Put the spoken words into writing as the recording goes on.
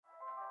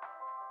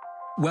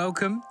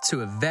Welcome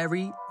to a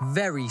very,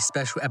 very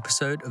special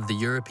episode of the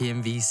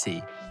European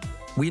VC.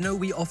 We know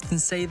we often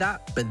say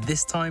that, but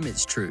this time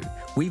it's true.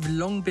 We've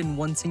long been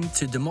wanting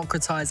to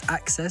democratize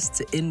access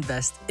to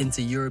invest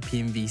into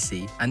European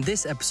VC, and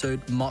this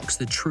episode marks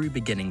the true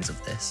beginnings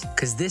of this,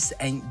 because this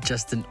ain't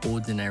just an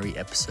ordinary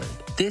episode.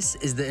 This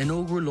is the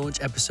inaugural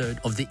launch episode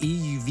of the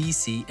EU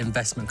VC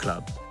Investment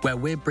Club, where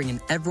we're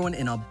bringing everyone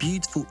in our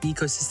beautiful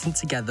ecosystem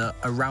together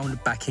around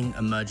backing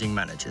emerging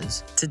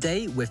managers.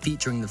 Today, we're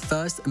featuring the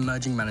first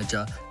emerging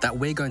manager that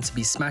we're going to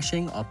be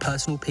smashing our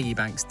personal piggy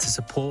banks to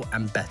support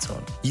and bet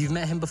on. You've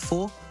met him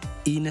before?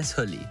 Enis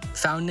Hulli,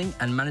 founding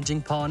and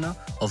managing partner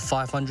of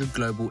 500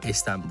 Global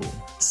Istanbul.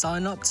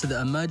 Sign up to the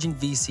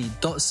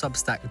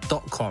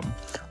emergingvc.substack.com,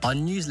 our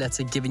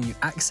newsletter giving you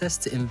access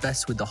to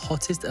invest with the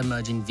hottest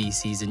emerging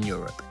VCs in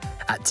Europe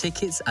at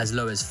tickets as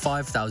low as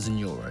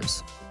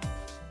 €5,000.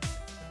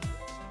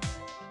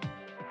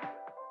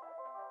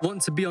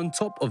 Want to be on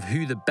top of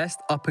who the best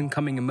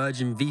up-and-coming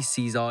emerging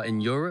VCs are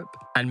in Europe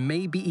and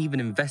maybe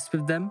even invest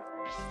with them?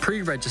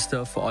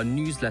 Pre-register for our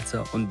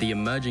newsletter on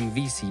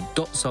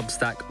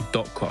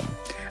theemergingvc.substack.com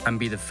and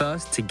be the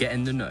first to get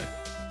in the know.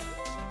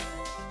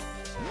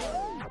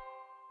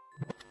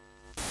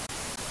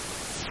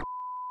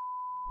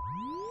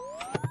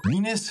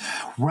 Enis,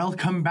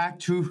 welcome back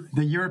to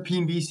the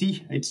European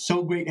VC. It's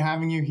so great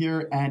having you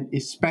here, and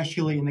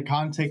especially in the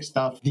context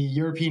of the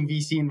European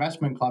VC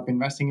Investment Club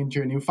investing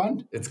into a new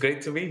fund. It's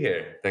great to be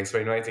here. Thanks for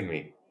inviting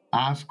me.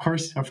 Of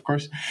course.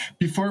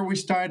 Before we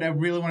start, I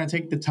really want to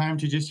take the time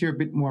to just hear a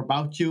bit more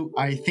about you.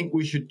 I think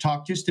we should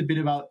talk just a bit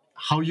about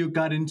how you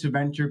got into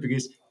venture,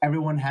 because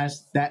everyone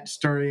has that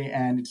story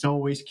and it's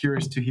always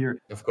curious to hear.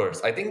 Of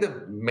course. I think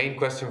the main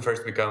question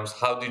first becomes,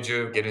 how did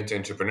you get into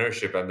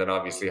entrepreneurship? And then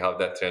obviously how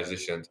that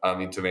transitioned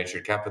into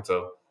venture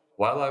capital.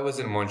 While I was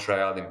in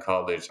Montreal in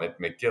college at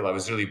McGill, I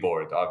was really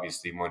bored.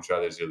 Obviously,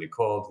 Montreal is really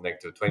cold,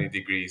 negative 20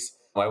 degrees.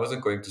 I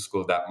wasn't going to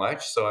school that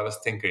much, so I was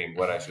tinkering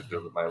what I should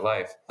do with my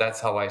life.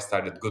 That's how I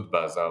started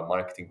GoodBuzz, a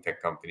marketing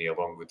tech company,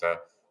 along with a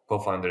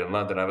co-founder in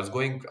London. I was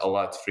going a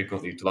lot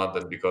frequently to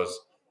London because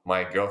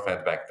my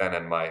girlfriend back then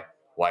and my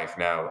wife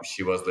now,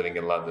 she was living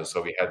in London.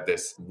 So we had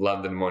this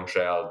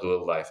London-Montreal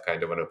dual life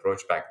kind of an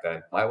approach back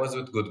then. I was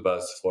with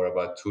GoodBuzz for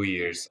about 2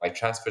 years. I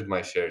transferred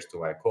my shares to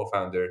my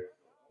co-founder,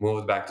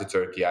 moved back to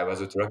Turkey. I was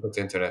with Rocket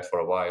Internet for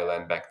a while,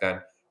 and back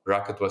then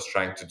Rocket was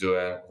trying to do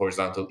a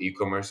horizontal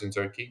e-commerce in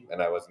Turkey,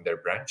 and I was in their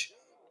branch.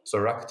 So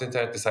Rocket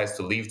Internet decides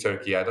to leave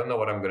Turkey. I don't know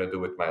what I'm going to do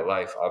with my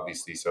life,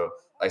 obviously. So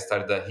I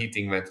started a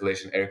heating,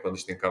 ventilation, air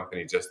conditioning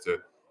company just to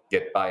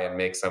get by and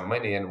make some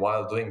money. And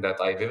while doing that,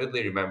 I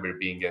vividly remember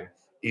being in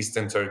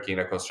Eastern Turkey in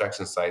a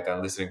construction site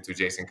and listening to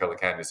Jason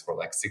Calacanis for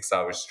like 6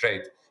 hours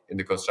straight in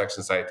the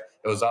construction site.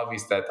 It was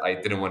obvious that I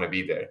didn't want to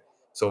be there.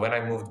 So when I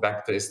moved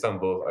back to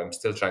Istanbul, I'm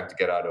still trying to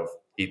get out of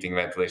heating,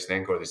 ventilation,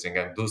 air conditioning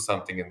and do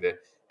something in the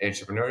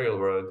entrepreneurial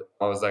world.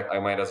 I was like, I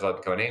might as well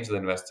become an angel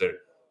investor.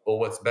 Oh,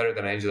 what's better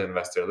than an angel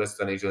investor? Let's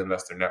do an angel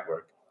investor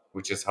network,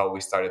 which is how we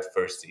started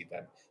First Seed.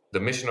 And the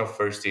mission of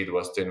First Seed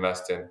was to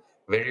invest in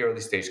very early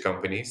stage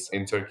companies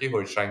in Turkey who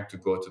are trying to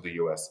go to the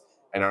US.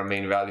 And our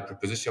main value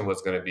proposition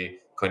was going to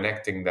be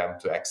connecting them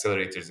to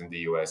accelerators in the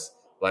US,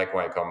 like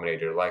Y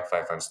Combinator, like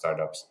 500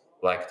 Startups,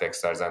 like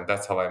Techstars. And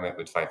that's how I met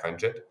with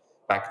 500.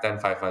 Back then,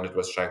 500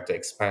 was trying to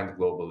expand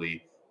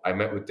globally. I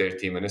met with their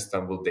team in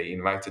Istanbul. They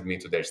invited me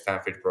to their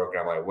Stanford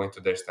program. I went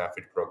to their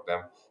Stanford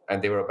program,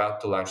 and they were about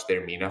to launch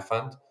their MENA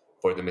fund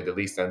for the Middle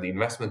East. And the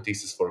investment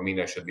thesis for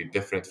MENA should be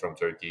different from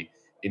Turkey.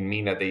 In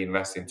MENA, they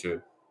invest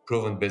into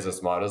proven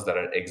business models that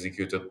are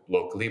executed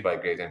locally by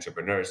great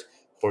entrepreneurs.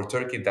 For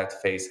Turkey, that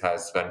phase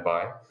has gone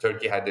by.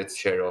 Turkey had its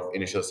share of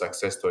initial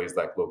success stories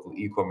like local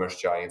e-commerce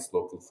giants,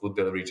 local food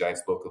delivery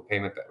giants, local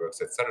payment networks,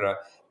 etc.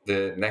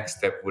 The next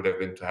step would have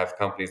been to have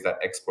companies that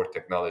export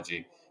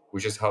technology,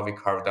 which is how we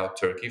carved out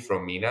Turkey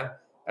from MENA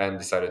and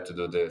decided to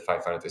do the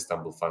 500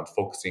 Istanbul Fund,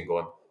 focusing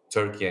on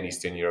Turkey and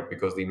Eastern Europe,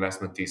 because the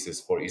investment thesis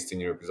for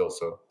Eastern Europe is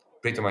also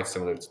pretty much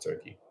similar to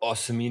Turkey.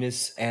 Awesome,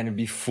 Enis. And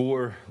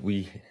before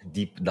we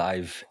deep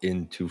dive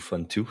into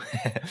Fund 2,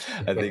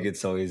 I think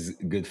it's always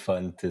good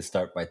fun to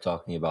start by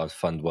talking about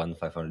Fund 1,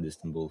 500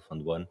 Istanbul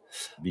Fund 1,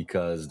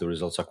 because the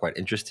results are quite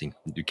interesting.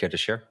 Do you care to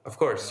share? Of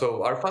course.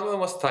 So our fund 1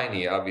 was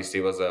tiny. Obviously,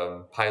 it was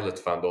a pilot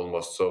fund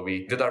almost. So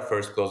we did our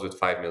first close with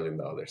 $5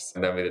 million.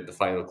 And then we did the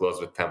final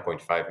close with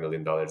 $10.5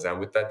 million. And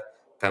with that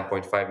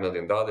 $10.5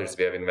 million,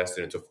 we have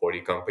invested into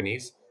 40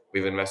 companies.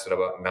 We've invested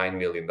about $9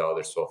 million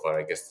so far.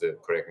 I guess the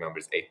correct number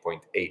is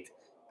 8.8.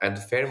 And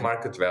the fair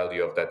market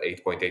value of that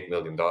 $8.8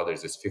 million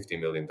is $50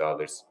 million.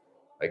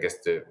 I guess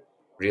the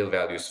real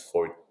value is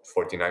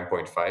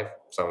 49.5,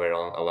 somewhere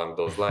along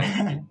those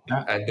lines.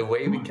 And the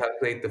way we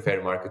calculate the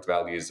fair market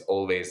value is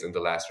always in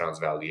the last round's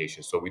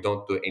valuation. So we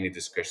don't do any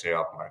discretionary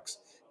upmarks.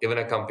 Even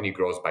a company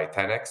grows by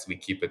 10x, we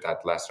keep it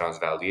at last round's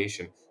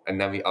valuation, and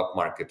then we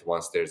upmarket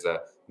once there's a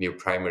new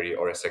primary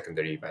or a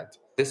secondary event.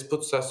 This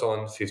puts us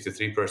on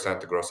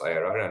 53% gross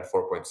IRR and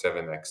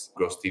 4.7x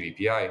gross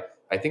TVPI.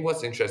 I think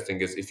what's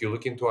interesting is if you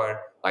look into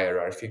our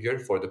IRR figure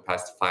for the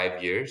past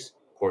 5 years,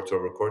 quarter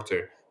over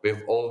quarter,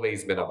 we've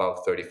always been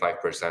above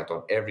 35%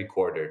 on every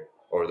quarter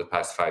over the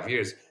past 5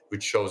 years,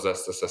 which shows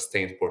us the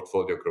sustained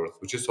portfolio growth,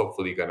 which is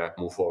hopefully going to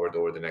move forward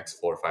over the next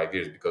 4 or 5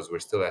 years because we're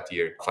still at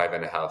year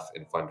 5.5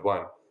 in Fund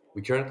 1.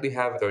 We currently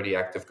have 30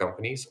 active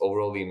companies.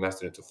 Overall, we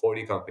invested into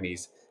 40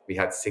 companies. We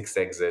had 6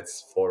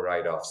 exits, 4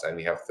 write-offs, and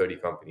we have 30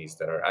 companies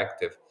that are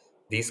active.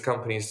 These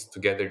companies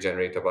together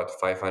generate about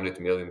 $500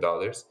 million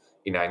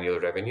in annual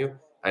revenue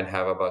and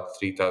have about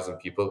 3,000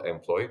 people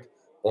employed.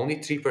 Only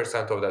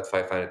 3% of that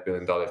 $500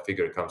 million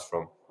figure comes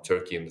from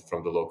Turkey and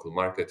from the local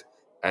market.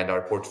 And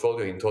our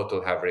portfolio in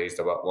total have raised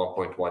about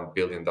 $1.1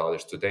 billion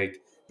to date.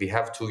 We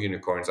have 2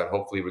 unicorns, and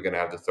hopefully we're going to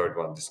have the third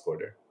one this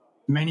quarter.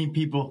 Many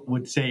people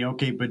would say,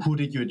 okay, but who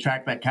did you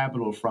attract that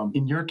capital from?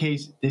 In your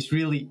case, this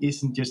really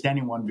isn't just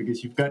anyone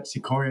because you've got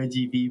Sequoia,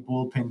 GV,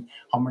 Bullpen,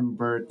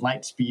 Hummingbird,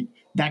 Lightspeed,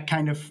 that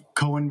kind of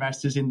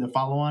co-investors in the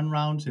follow-on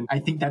rounds. And I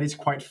think that is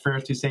quite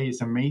fair to say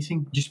is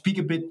amazing. Just speak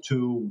a bit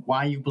to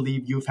why you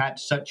believe you've had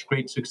such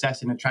great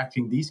success in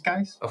attracting these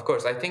guys. Of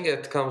course, I think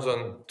it comes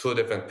on 2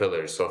 different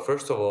pillars. So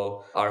first of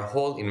all, our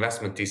whole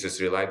investment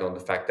thesis relied on the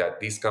fact that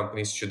these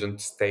companies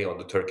shouldn't stay on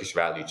the Turkish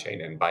value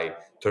chain. And by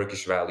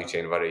Turkish value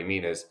chain, what I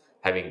mean is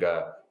having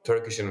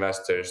Turkish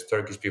investors,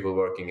 Turkish people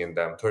working in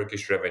them,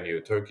 Turkish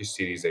revenue, Turkish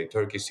Series A,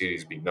 Turkish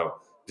Series B. No,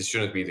 this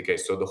shouldn't be the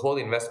case. So the whole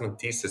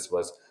investment thesis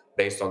was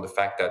based on the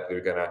fact that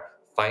we're going to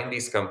find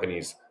these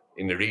companies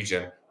in the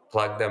region,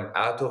 plug them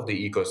out of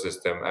the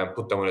ecosystem, and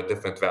put them on a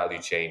different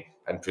value chain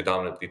and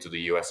predominantly to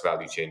the US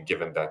value chain,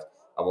 given that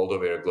although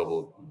we're a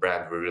global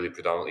brand, we're really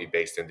predominantly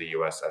based in the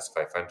US as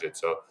 500.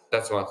 So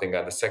that's one thing.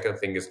 And the second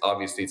thing is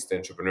obviously it's the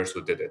entrepreneurs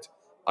who did it.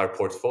 Our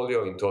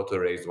portfolio in total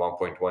raised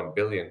 1.1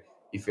 billion.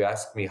 If you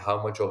ask me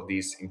how much of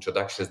these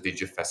introductions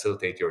did you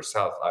facilitate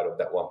yourself out of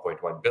that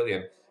 1.1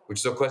 billion,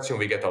 which is a question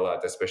we get a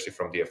lot, especially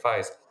from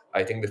DFIs,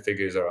 I think the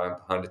figure is around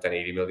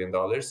 $180 million.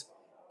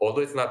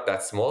 Although it's not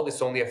that small,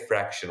 it's only a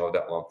fraction of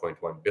that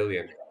 1.1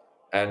 billion.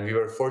 And we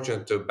were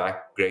fortunate to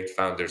back great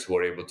founders who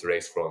were able to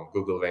raise from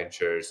Google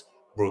Ventures,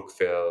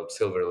 Brookfield,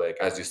 Silver Lake,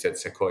 as you said,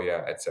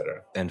 Sequoia,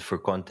 etc. And for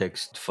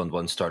context, Fund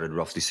 1 started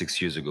roughly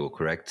 6 years ago,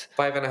 correct?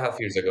 5.5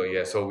 years ago,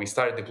 yeah. So we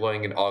started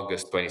deploying in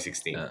August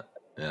 2016.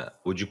 Yeah.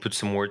 Would you put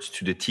some words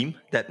to the team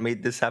that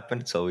made this happen?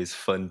 It's always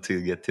fun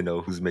to get to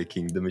know who's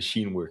making the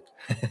machine work.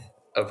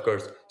 Of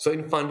course. So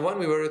in Fund 1,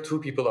 we were a 2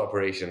 people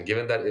operation.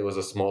 Given that it was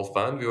a small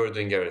fund, we were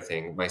doing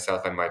everything.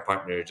 Myself and my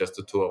partner, just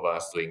the two of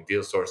us, doing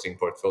deal sourcing,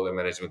 portfolio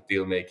management,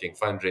 deal making,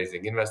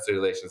 fundraising, investor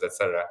relations,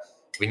 etc.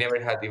 We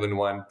never had even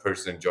one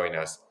person join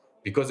us.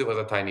 Because it was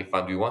a tiny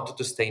fund, we wanted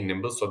to stay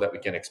nimble so that we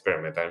can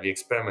experiment. And we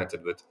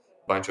experimented with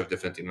a bunch of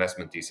different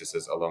investment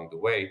theses along the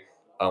way.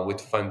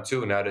 With Fund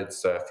 2, now that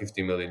it's a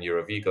 50 million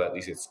euro vehicle, at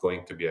least it's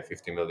going to be a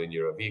 50 million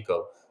euro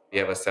vehicle, we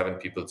have a 7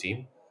 people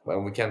team.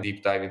 And we can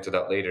deep dive into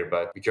that later,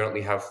 but we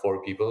currently have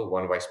 4 people,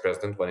 1 vice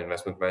president, 1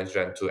 investment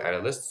manager, and 2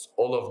 analysts.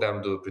 All of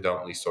them do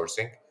predominantly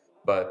sourcing,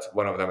 but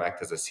one of them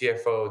acts as a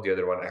CFO, the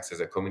other one acts as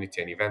a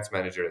community and events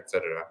manager,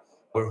 etc.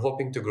 We're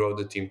hoping to grow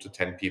the team to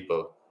 10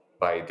 people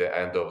by the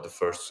end of the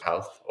first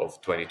half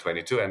of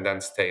 2022, and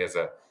then stay as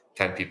a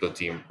 10 people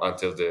team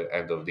until the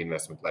end of the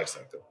investment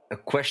lifecycle. A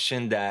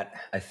question that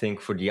I think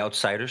for the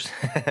outsiders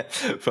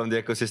from the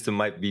ecosystem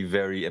might be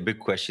a big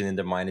question in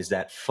their mind is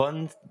that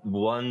Fund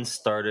 1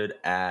 started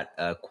at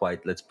a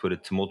quite, let's put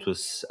it,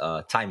 tumultuous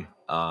time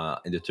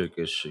in the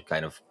Turkish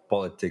kind of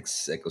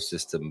politics,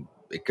 ecosystem,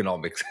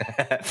 economics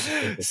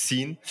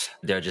scene.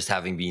 There just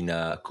having been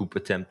a coup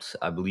attempt,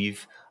 I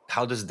believe.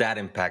 How does that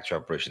impact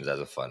your operations as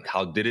a fund?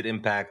 How did it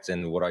impact,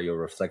 and what are your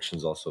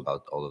reflections also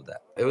about all of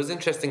that? It was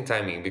interesting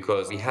timing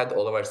because we had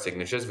all of our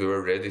signatures. We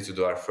were ready to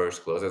do our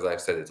first close. As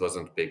I've said, it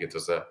wasn't big. It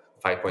was a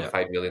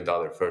 $5.5 million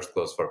first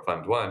close for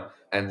Fund 1.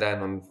 And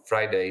then on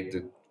Friday,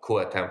 the coup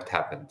attempt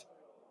happened.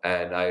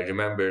 And I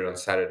remember on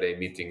Saturday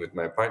meeting with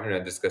my partner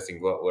and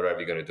discussing what are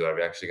we going to do? Are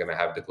we actually going to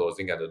have the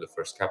closing and do the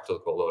first capital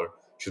call, or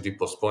should we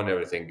postpone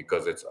everything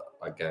because it's,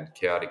 again,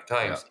 chaotic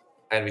times?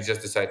 And we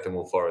just decided to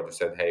move forward. We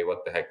said, hey,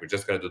 what the heck? We're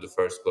just going to do the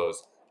first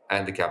close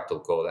and the capital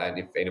call. And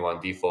if anyone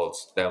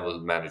defaults, then we'll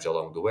manage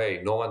along the way.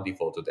 No one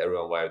defaulted.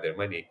 Everyone wired their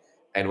money.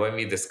 And when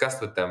we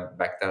discussed with them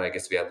back then, I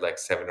guess we had like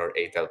 7 or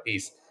 8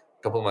 LPs.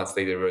 A couple months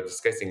later, we were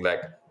discussing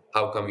like,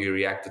 how come you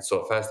reacted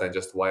so fast and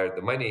just wired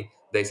the money?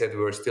 They said we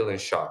were still in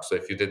shock. So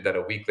if you did that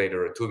a week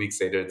later or 2 weeks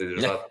later, the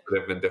result would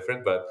have been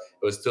different. But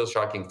it was still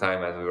shocking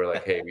time. And we were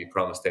like, hey, we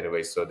promised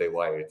anyway. So they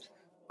wired.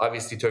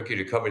 Obviously, Turkey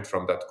recovered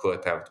from that coup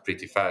attempt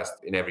pretty fast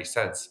in every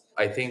sense.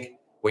 I think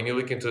when you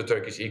look into the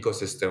Turkish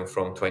ecosystem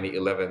from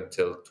 2011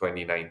 till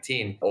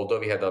 2019, although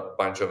we had a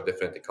bunch of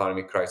different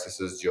economic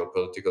crises,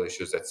 geopolitical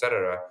issues,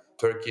 etc.,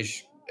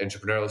 Turkish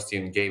entrepreneurial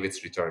scene gave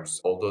its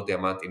returns. Although the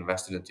amount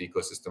invested into the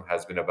ecosystem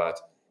has been about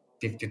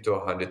 $50 to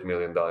 $100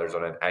 million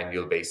on an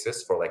annual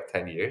basis for like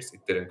 10 years, it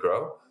didn't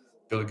grow.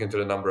 If you look into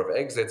the number of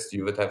exits,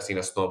 you would have seen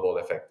a snowball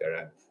effect there.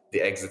 And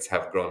the exits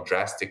have grown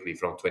drastically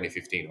from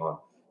 2015 on.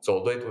 So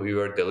although we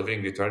were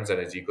delivering returns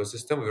as an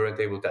ecosystem, we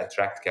weren't able to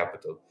attract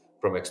capital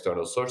from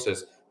external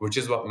sources, which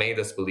is what made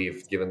us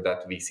believe, given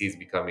that VC is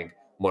becoming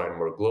more and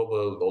more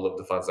global, all of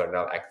the funds are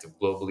now active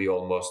globally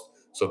almost.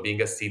 So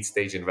being a seed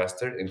stage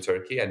investor in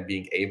Turkey and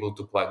being able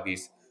to plug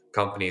these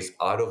companies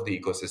out of the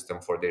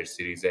ecosystem for their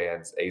Series A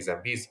and A's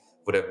and B's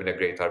would have been a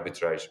great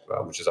arbitrage,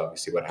 which is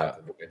obviously what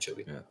happened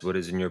eventually. Yeah. What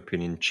is, in your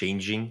opinion,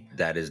 changing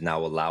that is now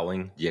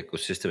allowing the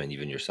ecosystem and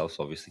even yourselves,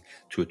 obviously,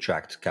 to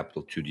attract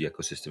capital to the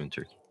ecosystem in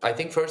Turkey? I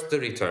think first the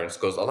returns,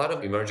 because a lot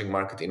of emerging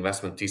market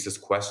investment thesis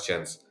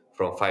questions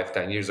from 5,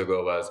 10 years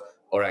ago was,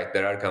 all right,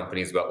 there are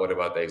companies, but what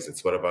about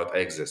exits? What about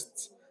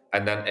exits?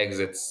 And then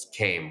exits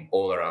came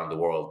all around the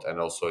world. And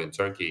also in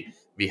Turkey,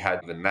 we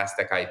had even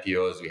NASDAQ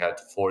IPOs. We had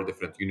 4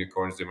 different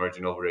unicorns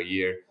emerging over a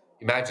year.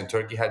 Imagine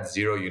Turkey had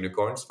 0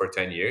 unicorns for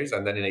 10 years.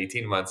 And then in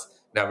 18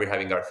 months, now we're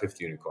having our 5th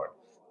unicorn.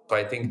 So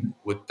I think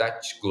with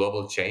that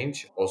global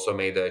change also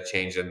made a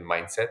change in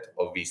mindset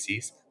of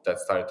VCs that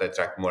started to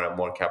attract more and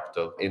more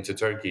capital into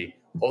Turkey.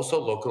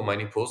 Also, local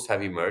money pools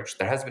have emerged.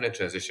 There has been a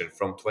transition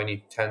from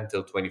 2010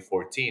 till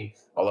 2014.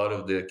 A lot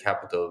of the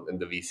capital in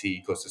the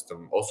VC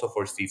ecosystem, also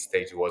for seed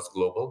stage, was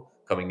global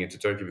coming into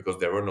Turkey because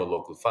there were no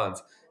local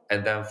funds.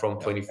 And then from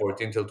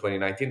 2014 till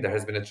 2019, there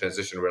has been a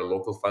transition where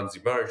local funds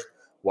emerged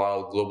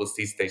while global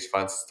seed stage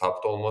funds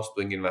stopped almost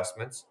doing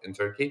investments in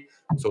Turkey.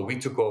 So we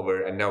took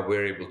over and now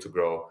we're able to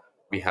grow.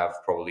 We have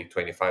probably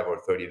 25 or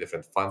 30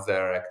 different funds that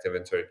are active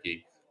in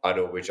Turkey, out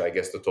of which I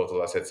guess the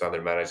total assets under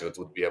management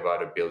would be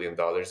about $1 billion,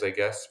 I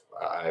guess.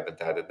 I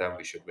haven't added them,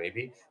 we should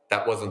maybe.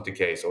 That wasn't the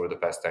case over the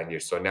past 10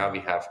 years. So now we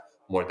have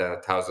more than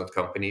 1,000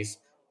 companies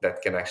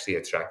that can actually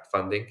attract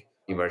funding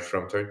emerge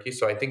from Turkey.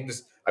 So I think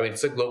this, I mean,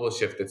 it's a global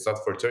shift. It's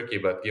not for Turkey,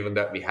 but given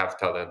that we have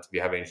talent, we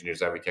have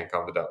engineers, and we can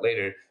come to that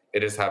later,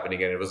 it is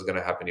happening and it was going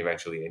to happen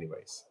eventually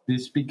anyways.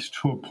 This speaks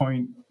to a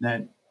point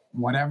that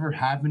whatever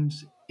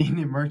happens in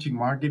emerging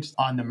markets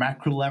on the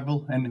macro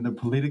level and in the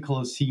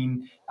political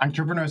scene,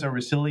 entrepreneurs are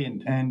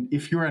resilient. And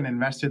if you're an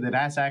investor that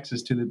has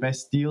access to the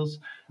best deals,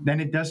 then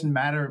it doesn't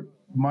matter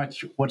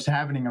much what's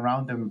happening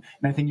around them.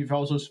 And I think you've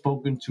also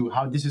spoken to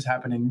how this has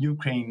happened in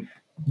Ukraine.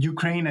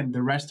 Ukraine and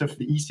the rest of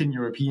the Eastern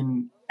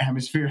European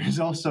hemisphere is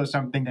also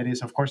something that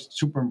is, of course,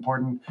 super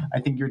important. I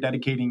think you're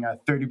dedicating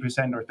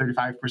 30% or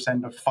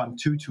 35% of Fund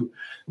 2 to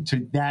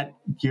that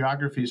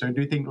geography. So I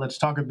do think let's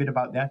talk a bit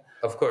about that.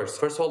 Of course.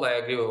 First of all, I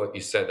agree with what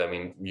you said. I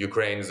mean,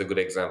 Ukraine is a good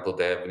example.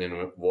 They have been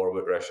in war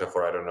with Russia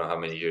for I don't know how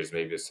many years,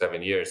 maybe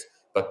 7 years,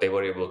 but they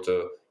were able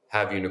to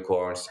have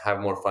unicorns, have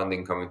more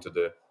funding coming to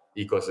the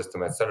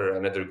ecosystem, etc.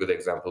 Another good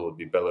example would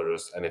be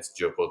Belarus and its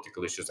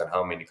geopolitical issues and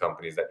how many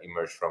companies that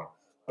emerge from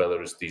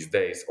Belarus these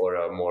days. Or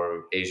a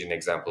more Asian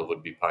example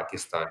would be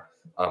Pakistan.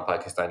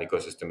 Pakistan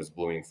ecosystem is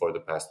blooming for the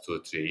past 2 or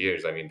 3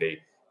 years. I mean, they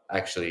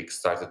actually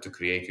started to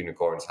create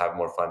unicorns, have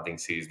more funding,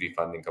 Series B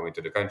funding coming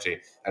to the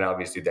country, and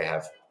obviously they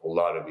have a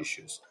lot of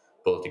issues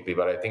politically.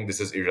 But I think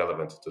this is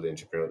irrelevant to the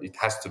entrepreneurial. It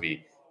has to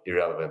be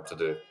irrelevant to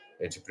the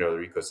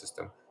entrepreneurial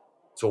ecosystem.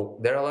 So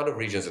there are a lot of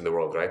regions in the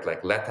world, right?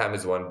 Like LATAM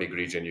is one big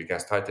region. You can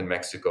start in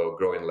Mexico,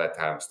 grow in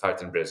LATAM,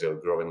 start in Brazil,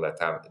 grow in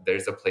LATAM.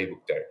 There's a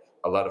playbook there.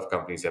 A lot of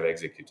companies have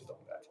executed on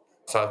that.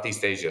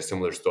 Southeast Asia,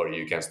 similar story.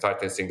 You can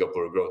start in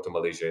Singapore, grow to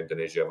Malaysia,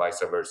 Indonesia,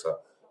 vice versa.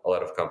 A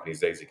lot of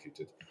companies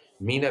executed.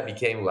 MENA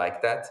became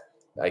like that,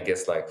 I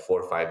guess, like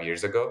 4 or 5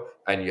 years ago.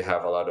 And you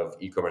have a lot of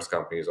e-commerce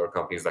companies or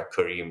companies like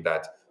Careem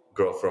that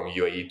grow from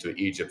UAE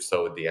to Egypt,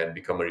 Saudi, and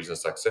become a regional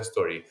success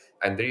story.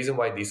 And the reason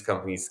why these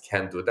companies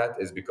can do that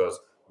is because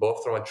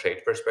both from a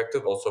trade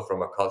perspective, also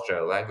from a culture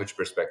and language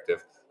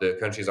perspective, the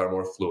countries are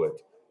more fluid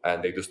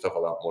and they do stuff a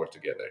lot more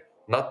together.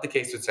 Not the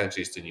case with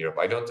Central Eastern Europe.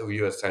 I don't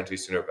view Central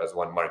Eastern Europe as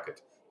one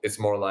market. It's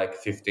more like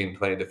 15,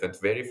 20 different,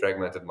 very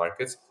fragmented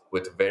markets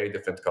with very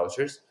different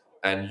cultures.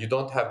 And you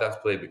don't have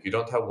that playbook. You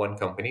don't have one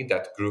company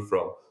that grew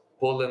from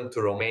Poland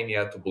to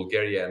Romania to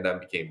Bulgaria and then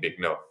became big.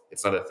 No,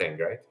 it's not a thing,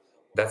 right?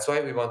 That's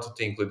why we wanted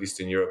to include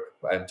Eastern Europe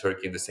and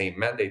Turkey in the same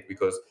mandate,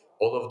 because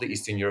all of the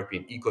Eastern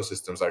European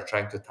ecosystems are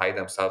trying to tie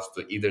themselves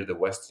to either the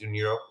Western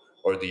Europe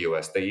or the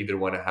US. They either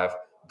want to have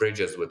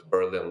bridges with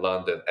Berlin,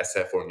 London,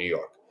 SF, or New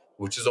York,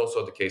 which is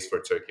also the case for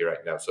Turkey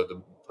right now. So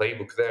the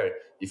playbook there,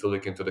 if you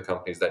look into the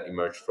companies that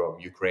emerged from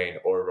Ukraine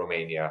or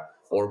Romania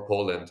or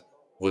Poland,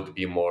 would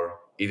be more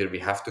either we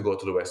have to go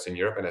to the Western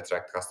Europe and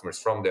attract customers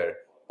from there,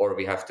 or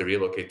we have to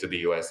relocate to the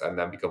US and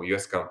then become a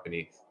US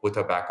company with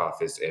a back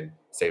office in,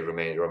 say,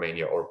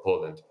 Romania or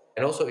Poland.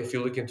 And also, if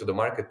you look into the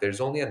market,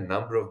 there's only a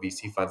number of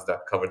VC funds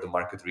that cover the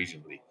market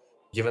regionally.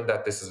 Given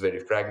that this is very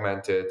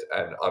fragmented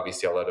and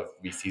obviously a lot of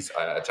VCs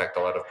attract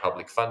a lot of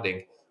public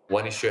funding,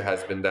 one issue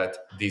has been that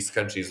these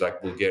countries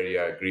like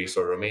Bulgaria, Greece,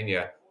 or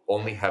Romania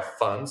only have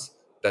funds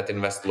that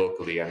invest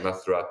locally and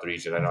not throughout the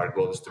region. And our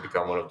goal is to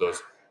become one of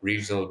those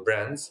regional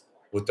brands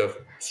with a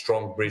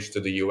strong bridge to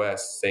the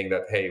US, saying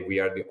that, hey, we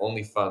are the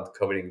only fund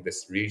covering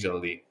this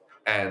regionally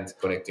and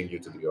connecting you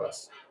to the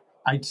US.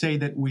 I'd say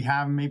that we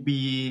have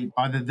maybe,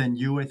 other than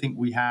you, I think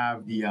we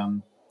have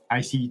the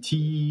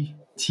ICT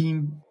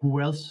team. Who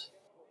else?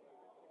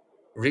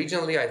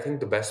 Regionally, I think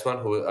the best one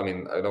I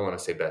mean, I don't want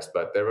to say best,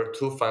 but there were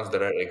 2 funds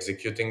that are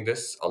executing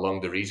this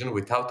along the region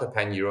without a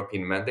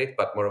pan-European mandate,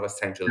 but more of a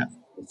Central Yeah.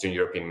 Eastern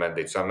European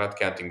mandate. So I'm not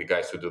counting the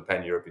guys who do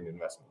pan-European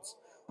investments.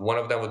 One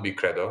of them would be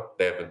Credo.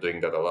 They have been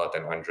doing that a lot,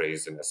 and Andre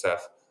is in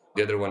SF.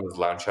 The other one is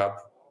Launch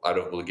Up out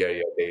of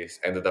Bulgaria. They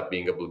ended up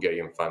being a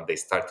Bulgarian fund. They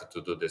started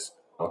to do this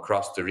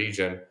across the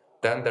region.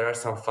 Then there are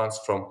some funds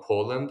from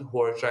Poland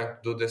who are trying to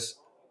do this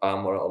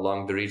or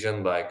along the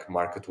region, like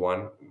Market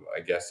One,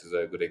 I guess, is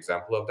a good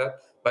example of that.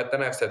 But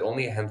then I've said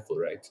only a handful,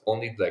 right?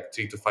 Only like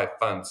 3 to 5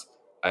 funds,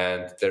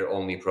 and they're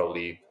only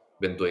probably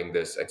been doing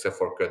this, except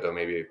for Credo,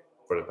 maybe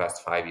for the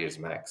past 5 years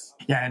max.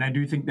 Yeah, and I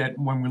do think that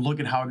when we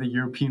look at how the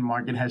European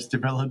market has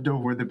developed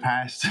over the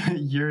past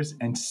years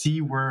and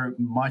see where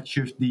much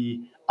of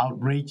the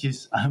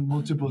outrageous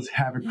multiples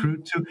have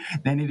accrued to,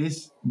 then it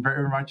is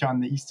very much on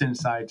the eastern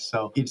side.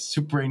 So it's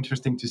super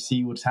interesting to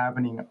see what's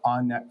happening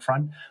on that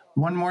front.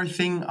 One more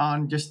thing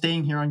on just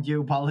staying here on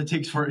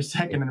geopolitics for a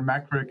second and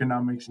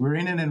macroeconomics. We're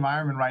in an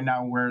environment right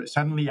now where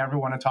suddenly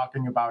everyone are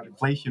talking about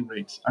inflation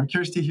rates. I'm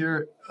curious to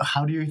hear,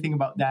 how do you think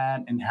about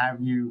that, and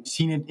have you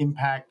seen it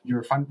impact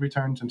your fund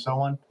returns and so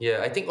on? Yeah,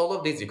 I think all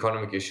of these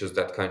economic issues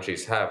that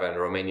countries have, and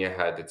Romania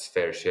had its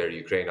fair share,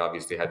 Ukraine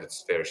obviously had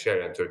its fair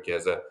share, and Turkey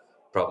has a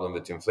problem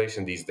with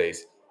inflation these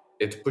days.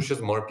 It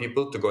pushes more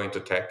people to go into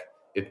tech.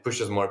 It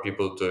pushes more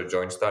people to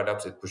join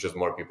startups. It pushes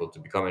more people to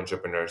become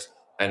entrepreneurs.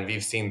 And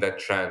we've seen that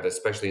trend,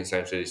 especially in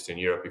Central Eastern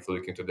Europe. If you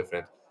look into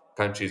different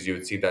countries, you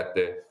would see that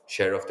the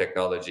share of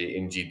technology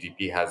in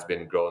GDP has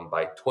been grown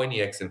by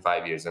 20x in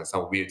 5 years, and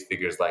some weird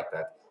figures like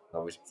that.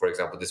 Which, for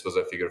example, this was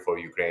a figure for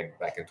Ukraine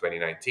back in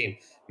 2019.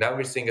 Now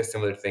we're seeing a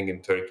similar thing in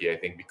Turkey, I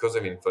think, because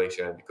of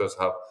inflation and because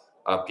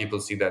how people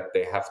see that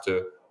they have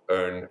to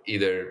earn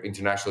either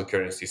international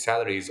currency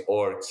salaries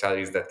or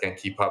salaries that can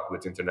keep up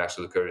with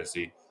international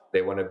currency.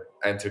 They want to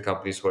enter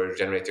companies who are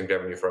generating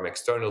revenue from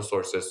external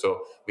sources.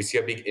 So we see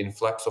a big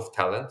influx of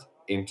talent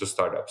into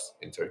startups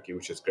in Turkey,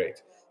 which is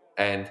great.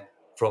 And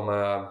from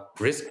a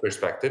risk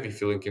perspective, if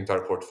you look into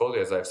our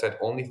portfolio, as I've said,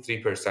 only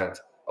 3%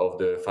 of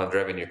the fund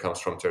revenue comes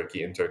from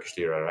Turkey in Turkish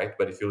lira, right?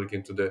 But if you look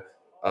into the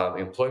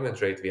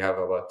employment rate, we have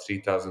about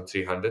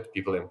 3,300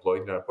 people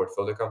employed in our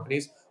portfolio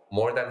companies.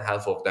 More than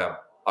half of them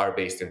are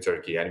based in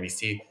Turkey. And we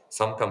see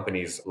some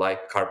companies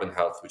like Carbon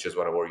Health, which is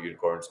one of our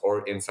unicorns,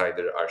 or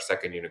Insider, our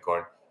second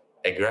unicorn,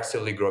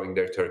 aggressively growing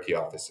their Turkey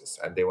offices.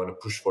 And they want to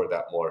push for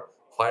that more.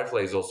 Firefly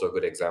is also a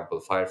good example.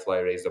 Firefly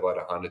raised about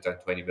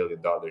 $120 million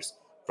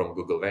from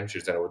Google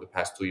Ventures. And over the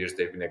past 2 years,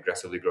 they've been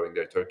aggressively growing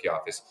their Turkey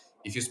office.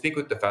 If you speak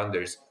with the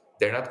founders,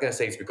 they're not going to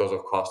say it's because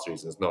of cost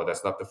reasons. No,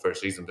 that's not the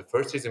first reason. The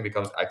first reason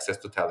becomes access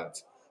to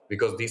talent,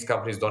 because these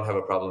companies don't have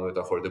a problem with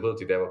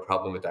affordability. They have a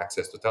problem with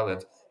access to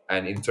talent.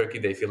 And in Turkey,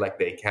 they feel like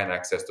they can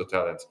access to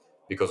talent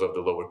because of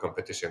the lower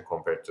competition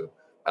compared to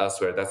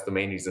elsewhere. That's the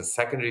main reason.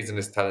 Second reason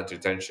is talent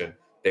retention.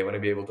 They want to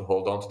be able to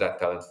hold on to that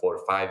talent for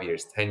 5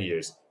 years, 10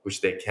 years,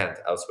 which they can't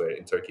elsewhere.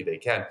 In Turkey, they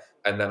can.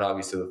 And then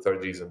obviously the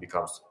third reason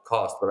becomes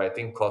cost. But I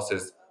think cost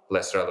is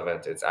less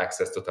relevant. It's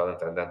access to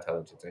talent and then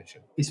talent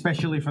retention.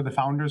 Especially for the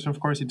founders, of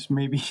course, it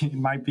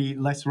might be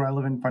less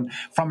relevant, but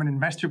from an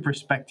investor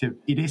perspective,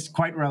 it is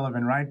quite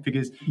relevant, right?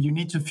 Because you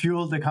need to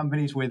fuel the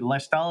companies with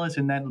less dollars,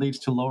 and that leads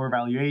to lower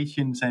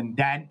valuations, and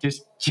that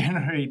just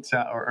generates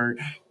or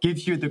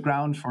gives you the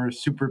ground for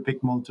super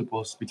big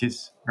multiples, which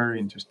is very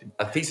interesting.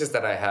 A thesis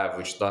that I have,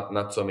 which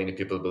not so many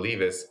people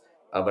believe, is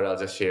but I'll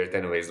just share it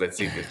anyways. Let's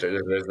see if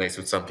it resonates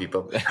with some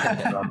people.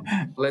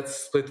 Let's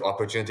split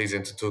opportunities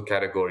into two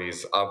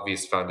categories: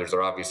 obvious founders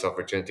or obvious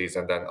opportunities,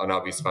 and then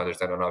unobvious founders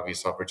and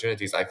unobvious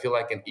opportunities. I feel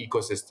like in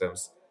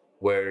ecosystems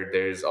where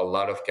there's a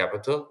lot of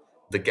capital,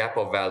 the gap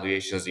of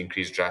valuations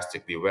increase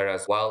drastically.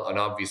 Whereas while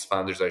unobvious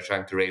founders are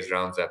trying to raise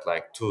rounds at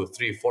like $2,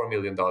 $3, $4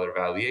 million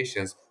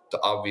valuations,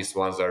 the obvious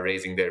ones are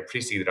raising their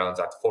pre-seed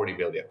rounds at 40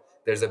 million.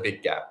 There's a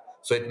big gap.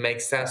 So it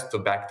makes sense to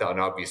back the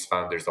unobvious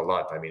founders a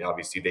lot. I mean,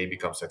 obviously they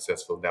become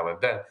successful now and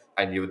then,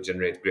 and you would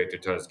generate great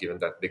returns given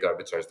that big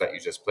arbitrage that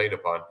you just played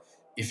upon.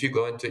 If you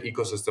go into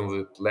ecosystem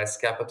with less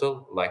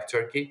capital, like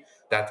Turkey,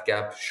 that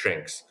gap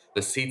shrinks.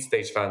 The seed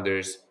stage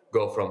founders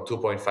go from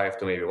 2.5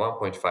 to maybe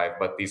 1.5,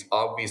 but these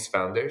obvious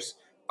founders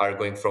are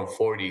going from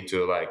 40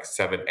 to like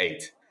 7,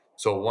 8.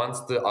 So once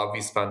the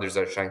obvious funders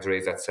are trying to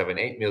raise at 7,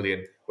 8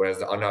 million, whereas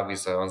the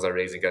unobvious ones are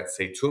raising at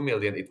say 2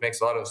 million, it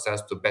makes a lot of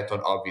sense to bet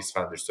on obvious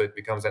funders. So it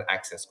becomes an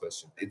access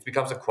question. It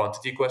becomes a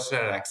quantity question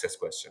and an access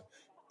question.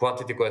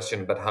 Quantity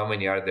question, but how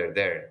many are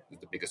there is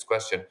the biggest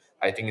question.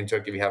 I think in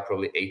Turkey we have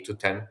probably 8 to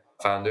 10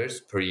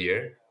 founders per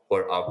year who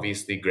are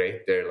obviously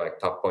great. They're like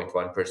top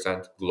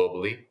 0.1%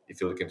 globally.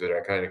 If you look into their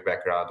academic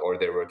background or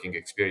their working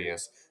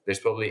experience, there's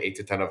probably 8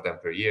 to 10 of them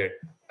per year.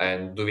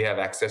 And do we have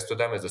access to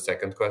them is the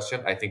second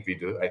question. I think we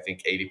do. I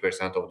think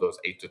 80% of those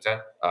 8 to 10,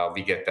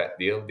 we get that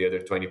deal. The other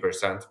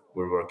 20%,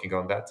 we're working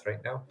on that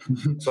right now.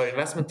 So our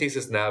investment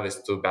thesis now is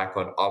to back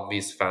on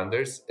obvious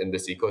founders in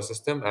this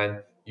ecosystem.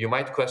 And you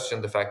might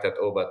question the fact that,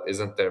 oh, but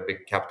isn't there a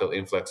big capital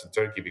influx in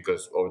Turkey?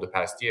 Because over the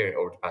past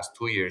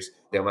 2 years,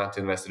 the amount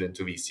invested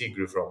into VC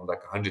grew from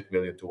like 100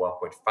 million to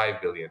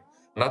 1.5 billion.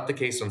 Not the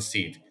case on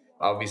seed.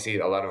 Obviously,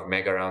 a lot of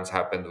mega rounds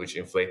happened, which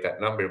inflate that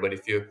number. But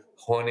if you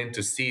hone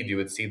into seed, you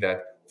would see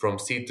that from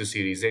seed to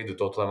Series A, the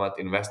total amount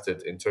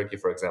invested in Turkey,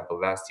 for example,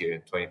 last year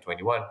in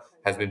 2021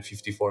 has been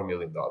 $54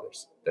 million.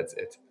 That's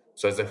it.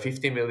 So as a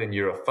 50 million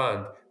euro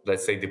fund,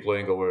 let's say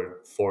deploying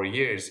over 4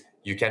 years,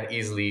 you can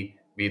easily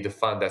be the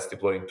fund that's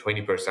deploying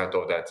 20%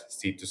 of that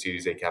seed to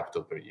Series A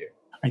capital per year.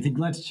 I think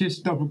let's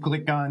just double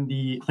click on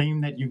the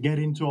claim that you get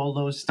into all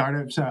those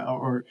startups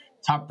or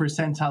top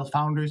percentile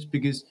founders,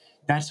 because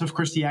that's, of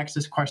course, the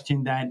access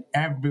question that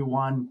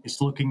everyone is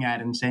looking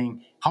at and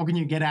saying, how can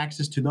you get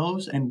access to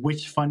those and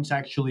which funds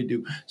actually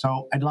do?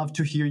 So I'd love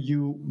to hear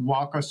you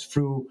walk us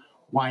through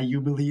why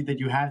you believe that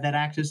you have that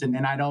access. And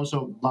then I'd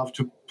also love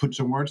to put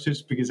some words to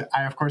this because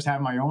I, of course, have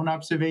my own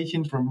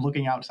observations from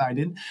looking outside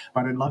in,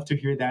 but I'd love to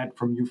hear that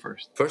from you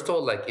first. First of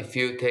all, like if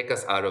you take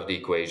us out of the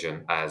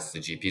equation as the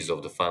GPs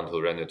of the fund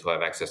who run it, who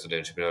have access to the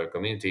entrepreneurial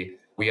community,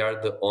 we are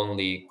the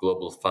only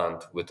global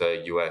fund with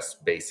a US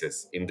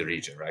basis in the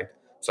region, right?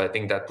 So I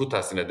think that put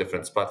us in a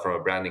different spot from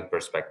a branding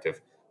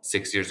perspective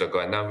 6 years ago.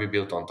 And now we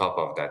built on top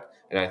of that.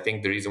 And I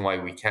think the reason why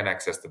we can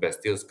access the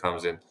best deals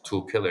comes in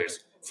two pillars.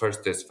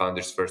 First is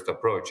founders first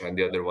approach, and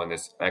the other one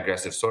is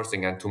aggressive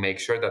sourcing. And to make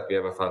sure that we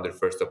have a founder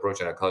first approach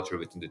and a culture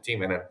within the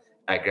team and an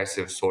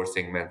aggressive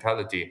sourcing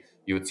mentality,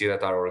 you would see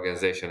that our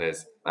organization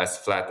is as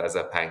flat as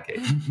a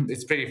pancake.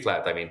 It's pretty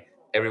flat. I mean,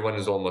 everyone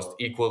is almost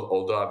equal,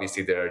 although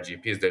obviously there are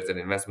GPs, there's an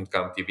investment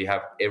committee. We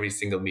have every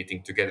single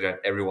meeting together and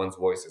everyone's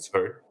voice is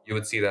heard. You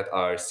would see that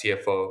our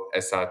CFO,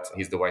 Esat,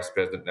 he's the vice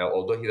president now,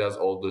 although he does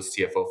all the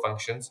CFO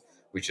functions,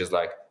 which is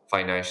like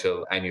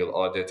financial annual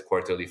audit,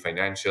 quarterly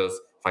financials,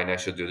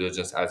 financial due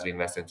diligence as we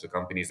invest into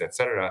companies,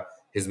 etc.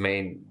 His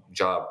main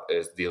job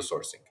is deal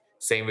sourcing.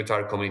 Same with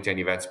our community and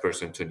events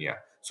person, Tunya.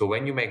 So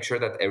when you make sure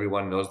that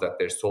everyone knows that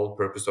their sole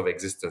purpose of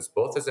existence,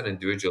 both as an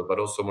individual, but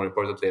also more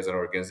importantly as an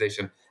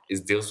organization,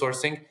 is deal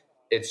sourcing,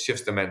 it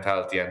shifts the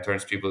mentality and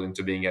turns people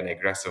into being an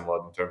aggressive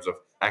mode in terms of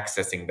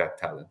accessing that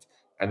talent.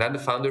 And then the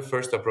founder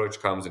first approach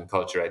comes in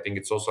culture. I think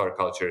it's also our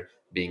culture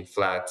being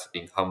flat,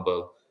 being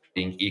humble,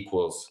 being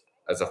equals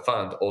as a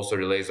fund also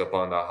relays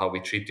upon how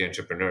we treat the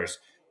entrepreneurs.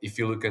 If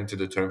you look into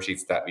the term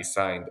sheets that we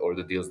signed or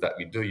the deals that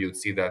we do, you'd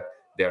see that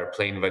they are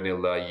plain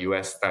vanilla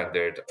US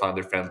standard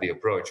founder friendly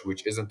approach,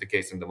 which isn't the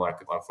case in the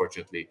market,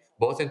 unfortunately,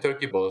 both in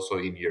Turkey but also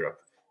in Europe.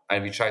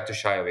 And we try to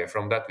shy away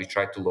from that. We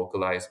try to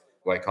localize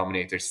Y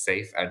Combinator's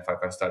Safe and 5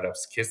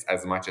 Startups KISS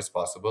as much as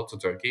possible to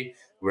Turkey,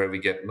 where we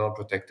get no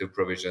protective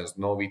provisions,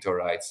 no veto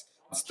rights.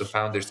 It's the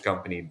founder's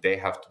company. They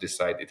have to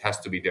decide. It has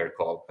to be their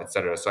call,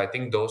 etc. So I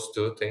think those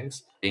two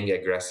things, being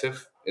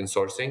aggressive in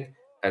sourcing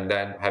and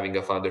then having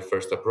a founder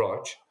first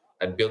approach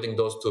and building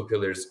those two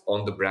pillars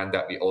on the brand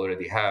that we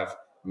already have,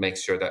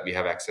 makes sure that we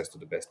have access to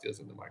the best deals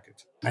in the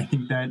market. I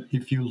think that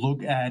if you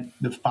look at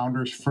the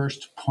founder's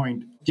first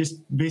point, just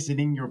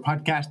visiting your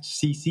podcast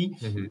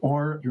CC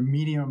or your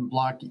Medium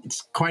blog,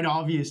 it's quite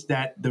obvious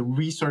that the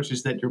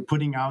resources that you're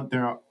putting out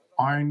there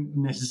aren't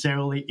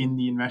necessarily in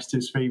the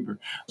investor's favor.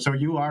 So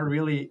you are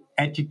really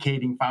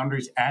educating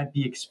founders at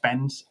the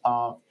expense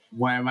of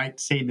what I might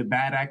say the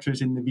bad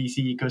actors in the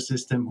VC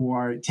ecosystem who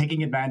are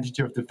taking advantage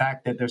of the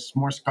fact that there's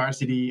more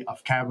scarcity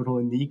of capital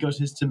in the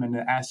ecosystem, and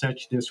as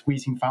such, they're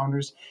squeezing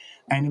founders.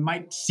 And it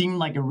might seem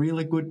like a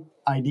really good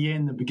idea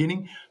in the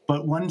beginning,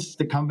 but once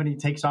the company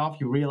takes off,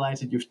 you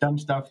realize that you've done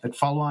stuff that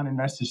follow-on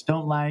investors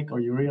don't like, or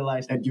you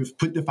realize that you've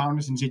put the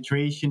founders in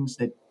situations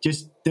that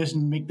just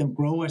doesn't make them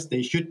grow as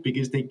they should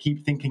because they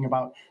keep thinking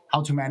about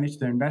how to manage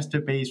their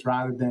investor base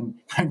rather than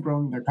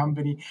growing their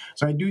company.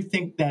 So I do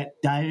think that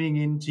diving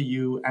into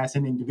you as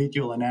an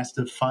individual and as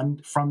the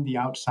fund from the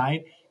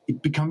outside,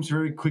 it becomes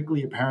very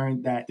quickly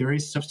apparent that there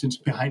is substance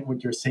behind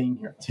what you're saying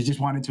here. So I just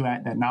wanted to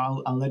add that.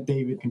 Now I'll let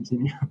David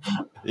continue.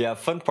 Yeah,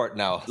 fun part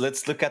now.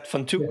 Let's look at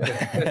fun two.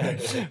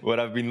 What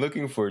I've been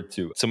looking forward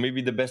to. So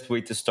maybe the best way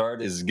to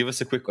start is give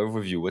us a quick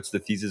overview. What's the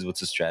thesis?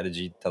 What's the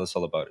strategy? Tell us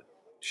all about it.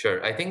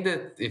 Sure. I think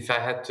that if I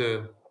had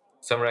to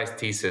summarize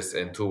thesis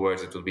in 2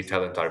 words, it would be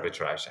talent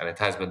arbitrage. And it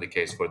has been the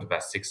case for the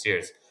past 6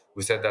 years.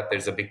 We said that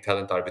there's a big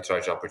talent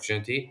arbitrage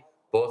opportunity,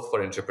 both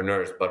for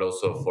entrepreneurs, but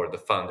also for the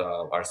fund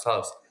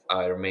ourselves.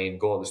 Our main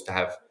goal is to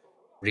have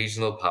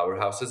regional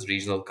powerhouses,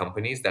 regional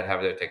companies that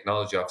have their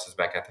technology offices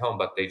back at home,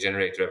 but they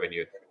generate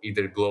revenue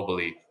either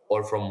globally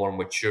or from more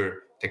mature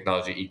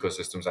technology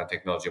ecosystems and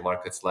technology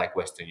markets like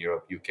Western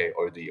Europe, UK,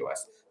 or the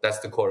US. That's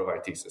the core of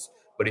our thesis.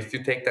 But if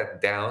you take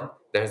that down,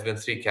 there has been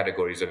 3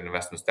 categories of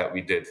investments that we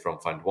did from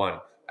Fund 1,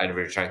 and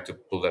we're trying to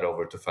pull that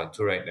over to Fund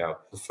 2 right now.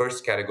 The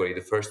first category,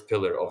 the first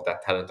pillar of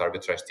that talent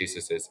arbitrage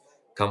thesis is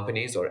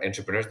companies or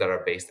entrepreneurs that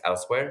are based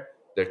elsewhere.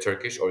 They're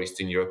Turkish or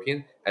Eastern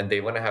European, and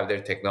they want to have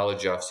their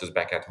technology offices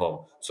back at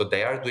home. So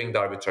they are doing the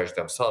arbitrage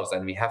themselves,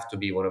 and we have to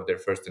be one of their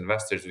first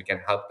investors. We can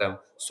help them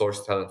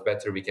source talent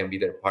better. We can be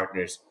their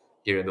partners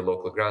here in the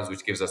local grounds,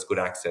 which gives us good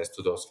access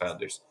to those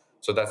founders.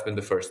 So that's been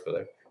the first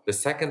pillar. The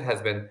second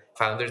has been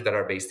founders that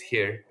are based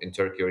here in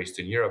Turkey or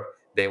Eastern Europe.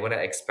 They want to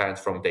expand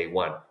from day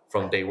one.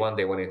 From day one,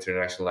 they want to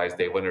internationalize,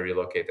 they want to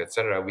relocate,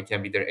 etc. We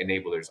can be their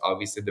enablers.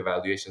 Obviously, the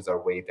valuations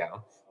are way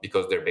down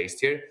because they're based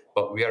here,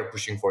 but we are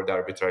pushing for the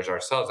arbitrage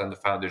ourselves, and the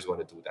founders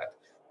want to do that.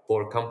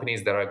 For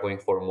companies that are going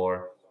for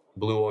more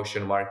blue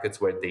ocean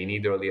markets where they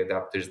need early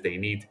adapters, they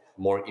need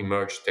more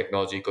emerged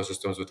technology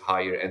ecosystems with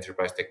higher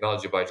enterprise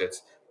technology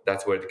budgets,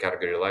 that's where the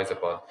category relies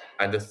upon.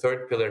 And the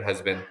third pillar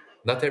has been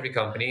not every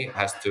company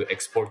has to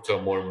export to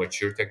a more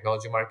mature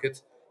technology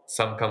market.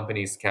 Some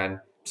companies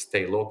can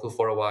stay local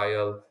for a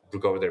while,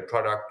 grow their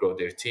product, grow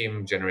their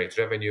team, generate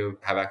revenue,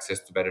 have access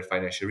to better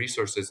financial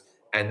resources,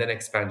 and then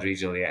expand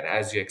regionally. And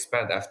as you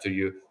expand, after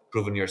you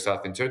proven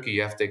yourself in Turkey,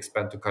 you have to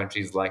expand to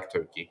countries like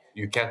Turkey.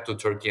 You can't do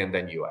Turkey and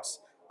then US.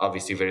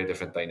 Obviously, very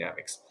different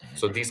dynamics.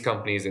 So these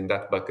companies in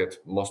that bucket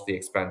mostly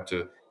expand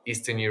to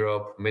Eastern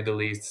Europe,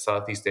 Middle East,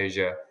 Southeast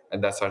Asia,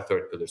 and that's our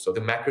third pillar. So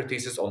the macro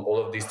thesis on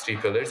all of these three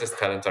pillars is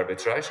talent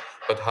arbitrage,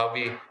 but how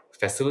we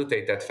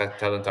facilitate that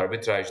talent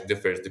arbitrage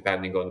differs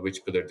depending on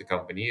which pillar the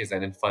company is.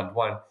 And in Fund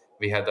 1,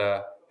 we had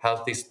a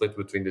healthy split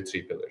between the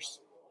three pillars.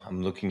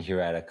 I'm looking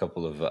here at a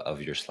couple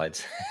of your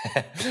slides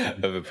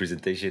of a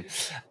presentation,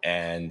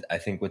 and I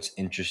think what's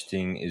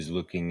interesting is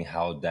looking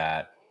how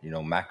that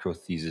macro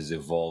thesis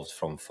evolved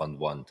from Fund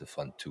One to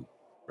Fund Two,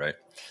 right?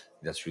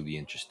 That's really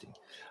interesting.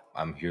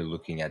 I'm here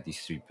looking at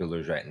these three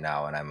pillars right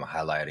now, and I'm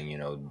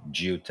highlighting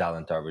geo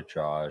talent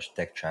arbitrage,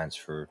 tech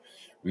transfer,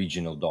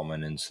 regional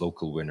dominance,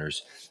 local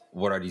winners.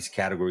 What are these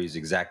categories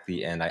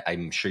exactly? And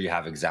I'm sure you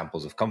have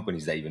examples of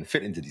companies that even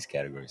fit into these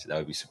categories. That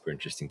would be super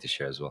interesting to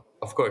share as well.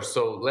 Of course.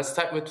 So let's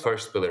start with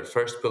first pillar.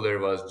 First pillar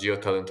was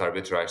geo-talent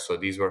arbitrage. So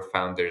these were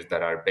founders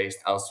that are based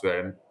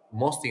elsewhere,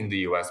 mostly in the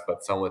US,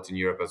 but somewhat in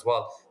Europe as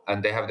well.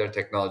 And they have their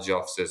technology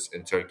offices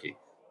in Turkey.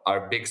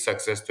 Our big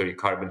success story,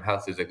 Carbon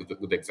Health, is a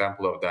good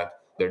example of that.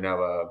 They're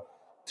now a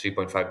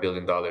 $3.5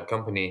 billion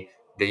company.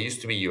 They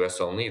used to be US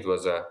only. It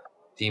was a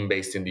team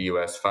based in the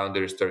US,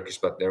 founders Turkish,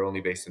 but they're only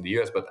based in the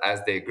US. But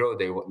as they grow,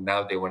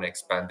 now they want to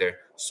expand their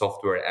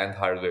software and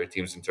hardware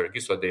teams in Turkey.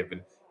 So they've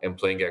been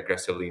employing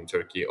aggressively in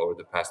Turkey over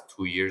the past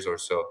 2 years or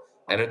so.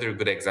 Another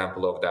good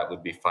example of that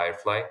would be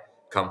Firefly,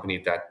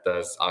 company that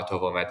does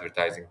out-of-home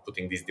advertising,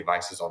 putting these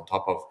devices on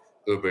top of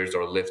Ubers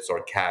or Lyfts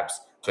or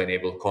cabs to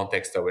enable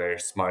context-aware,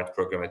 smart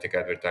programmatic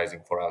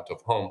advertising for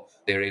out-of-home.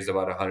 They raised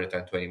about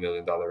 $120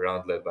 million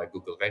round led by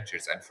Google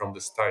Ventures. And from the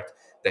start,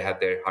 they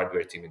had their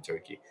hardware team in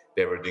Turkey.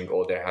 They were doing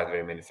all their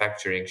hardware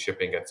manufacturing,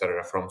 shipping,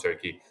 etc. from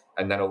Turkey.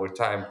 And then over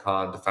time,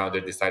 Khan, the founder,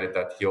 decided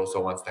that he also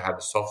wants to have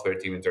a software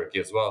team in Turkey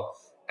as well.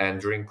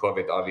 And during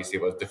COVID, obviously,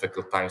 it was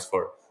difficult times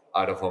for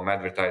out-of-home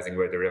advertising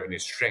where the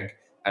revenues shrink.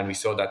 And we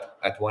saw that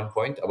at one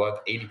point,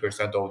 about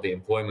 80% of the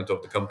employment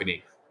of the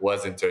company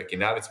was in Turkey.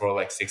 Now it's more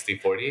like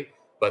 60-40.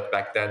 But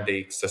back then,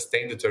 they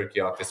sustained the Turkey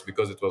office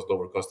because it was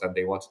lower cost and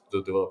they wanted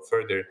to develop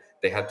further.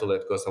 They had to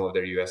let go some of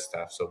their US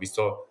staff. So we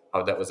saw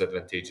how that was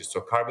advantageous.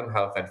 So Carbon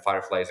Health and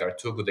Fireflies are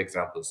two good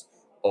examples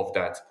of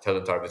that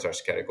talent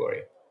arbitrage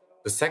category.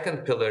 The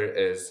second pillar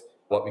is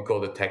what we call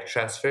the tech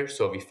transfer.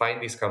 So we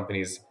find these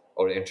companies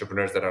or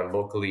entrepreneurs that are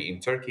locally in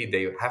Turkey.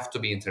 They have to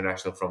be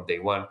international from day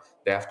one.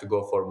 They have to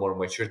go for more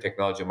mature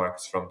technology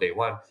markets from day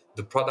one.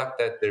 The product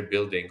that they're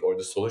building or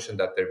the solution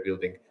that they're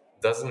building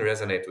doesn't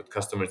resonate with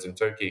customers in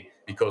Turkey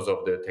because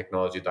of the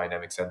technology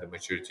dynamics and the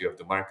maturity of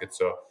the market.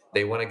 So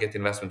they want to get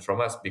investment from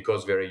us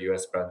because we're a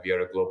US brand, we are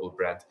a global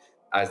brand.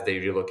 As they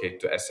relocate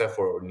to SF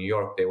or New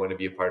York, they want to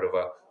be a part of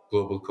a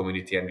global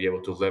community and be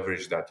able to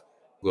leverage that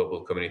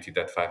global community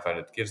that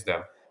 500 gives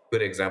them.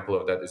 Good example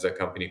of that is a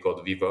company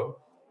called Vivo.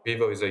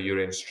 Vivo is a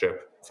urine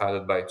strip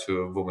founded by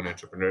two women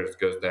entrepreneurs,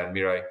 Gözde and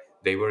Miray.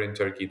 They were in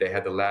Turkey. They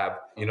had a lab.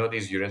 You know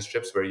these urine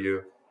strips where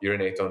you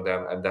urinate on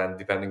them, and then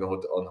depending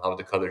on how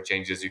the color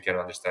changes, you can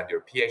understand your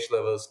pH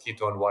levels,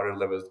 ketone, water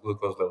levels,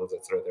 glucose levels,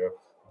 etc. There are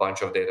a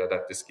bunch of data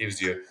that this gives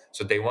you.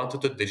 So they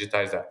wanted to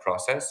digitize that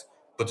process,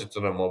 put it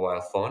on a mobile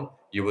phone.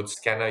 You would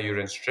scan a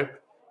urine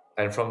strip,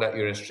 and from that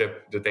urine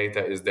strip, the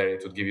data is there.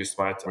 It would give you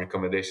smart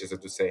recommendations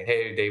that would say,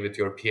 hey, David,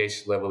 your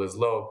pH level is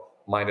low.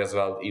 Might as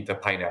well eat a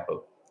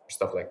pineapple,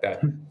 stuff like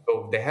that.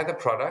 So they had a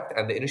product,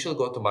 and the initial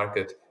go to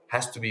market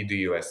has to be the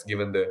US,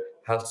 given the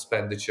health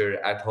expenditure,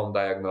 at home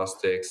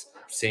diagnostics,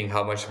 seeing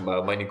how much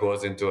money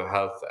goes into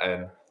health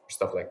and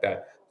stuff like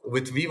that.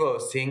 With Vivo,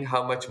 seeing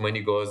how much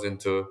money goes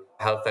into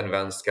health and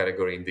wellness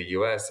category in the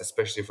US,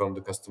 especially from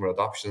the customer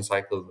adoption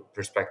cycle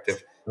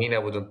perspective,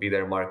 MENA wouldn't be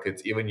their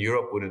market, even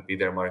Europe wouldn't be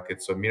their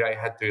market. So Mirai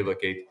had to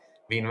relocate.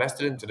 We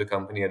invested into the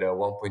company at a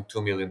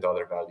 $1.2 million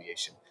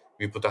valuation.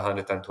 We put a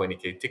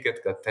 120K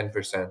ticket, got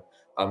 10%.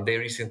 They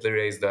recently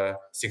raised a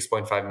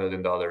 $6.5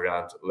 million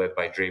round led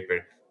by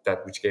Draper,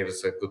 that which gave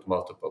us a good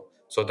multiple.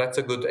 So that's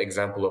a good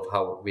example of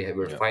how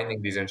we're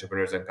finding these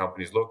entrepreneurs and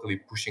companies locally,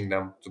 pushing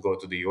them to go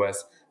to the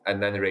US,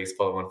 and then raise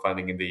follow-on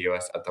funding in the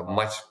US at a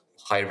much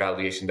higher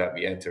valuation that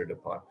we entered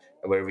upon,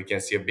 where we can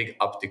see a big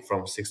uptick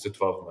from 6 to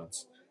 12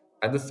 months.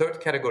 And the third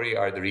category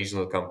are the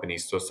regional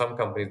companies. So some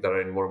companies that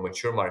are in more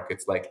mature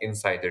markets, like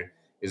Insider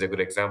is a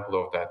good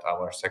example of that.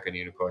 Our second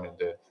unicorn in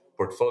the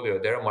portfolio.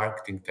 They're a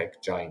marketing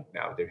tech giant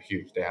now. They're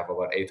huge. They have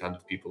about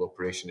 800 people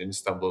operation in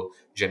Istanbul,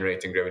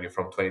 generating revenue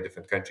from 20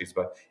 different countries.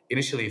 But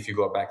initially, if you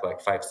go back like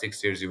 5,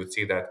 6 years, you would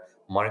see that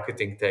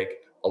marketing tech,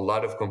 a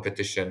lot of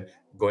competition.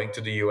 Going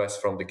to the US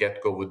from the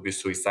get-go would be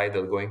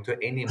suicidal. Going to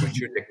any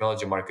mature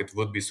technology market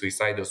would be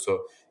suicidal.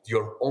 So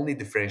your only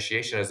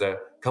differentiation as a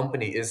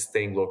company is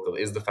staying local,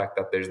 is the fact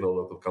that there's no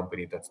local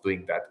company that's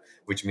doing that,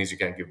 which means you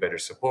can give better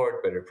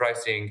support, better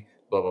pricing,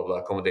 blah, blah, blah,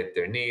 accommodate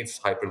their needs,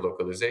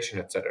 hyper-localization,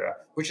 etc.,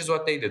 which is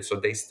what they did. So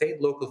they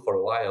stayed local for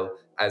a while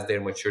as they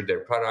matured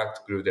their product,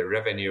 grew their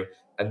revenue.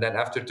 And then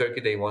after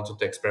Turkey, they wanted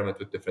to experiment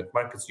with different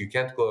markets. You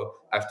can't go,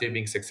 after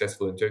being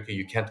successful in Turkey,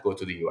 you can't go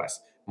to the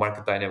US.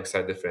 Market dynamics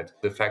are different.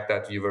 The fact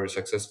that you were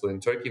successful in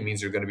Turkey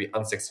means you're going to be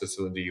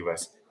unsuccessful in the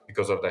US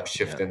because of that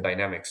shift in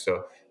dynamics.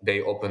 So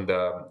they opened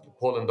the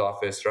Poland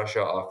office,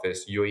 Russia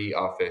office, UAE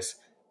office,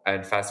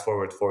 and fast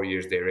forward 4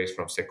 years, they raised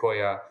from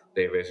Sequoia,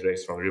 they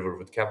raised from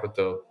Riverwood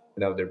Capital.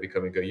 Now they're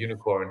becoming a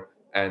unicorn,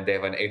 and they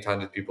have an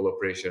 800 people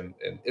operation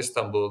in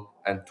Istanbul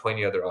and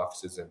 20 other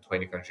offices in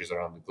 20 countries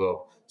around the globe.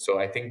 So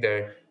I think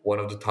they're one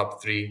of the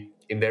top three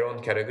in their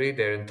own category.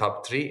 They're in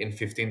top three in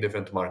 15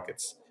 different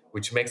markets,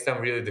 which makes them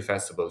really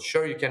defensible.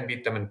 Sure, you can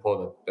beat them in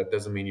Poland. That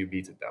doesn't mean you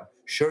beat them.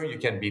 Sure, you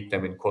can beat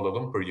them in Kuala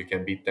Lumpur. You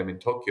can beat them in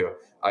Tokyo.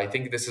 I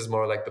think this is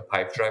more like the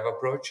pipe drive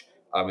approach,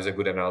 is a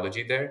good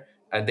analogy there.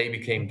 And they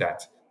became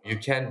that. You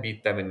can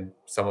beat them in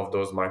some of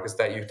those markets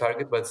that you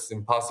target, but it's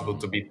impossible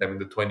to beat them in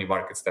the 20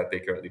 markets that they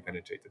currently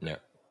penetrated. Yeah.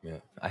 Yeah.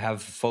 I have a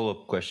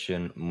follow-up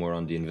question more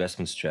on the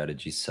investment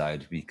strategy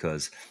side,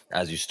 because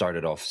as you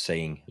started off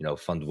saying,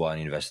 Fund One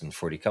invest in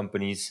 40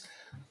 companies,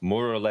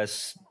 more or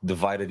less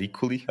divided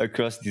equally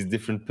across these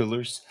different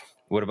pillars.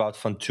 What about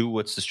Fund Two?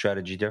 What's the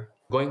strategy there?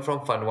 Going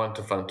from Fund 1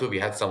 to Fund 2, we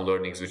had some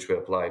learnings which we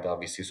applied,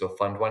 obviously. So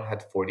Fund 1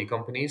 had 40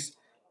 companies.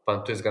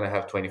 Fund 2 is going to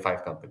have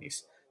 25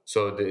 companies.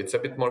 So it's a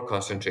bit more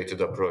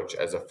concentrated approach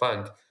as a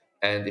fund.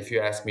 And if you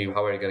ask me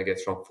how are you going to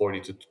get from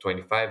 40 to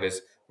 25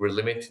 is we're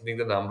limiting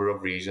the number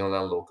of regional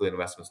and local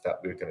investments that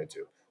we're going to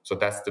do. So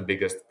that's the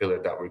biggest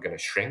pillar that we're going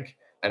to shrink.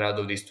 And out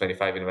of these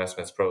 25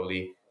 investments,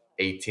 probably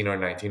 18 or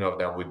 19 of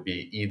them would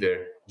be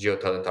either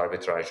geo-talent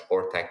arbitrage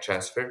or tech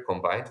transfer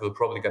combined. We're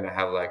probably going to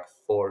have like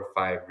 4 or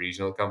 5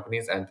 regional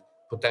companies and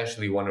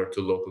potentially 1 or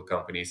 2 local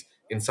companies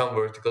in some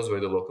verticals where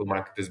the local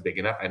market is big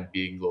enough and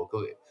being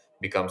local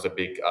becomes a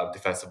big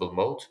defensible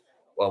moat.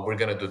 Well, we're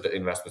going to do the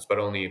investments, but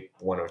only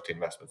 1 or 2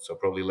 investments. So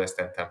probably less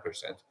than 10%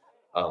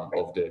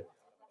 of the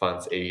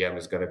fund's AUM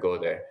is going to go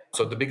there.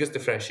 So the biggest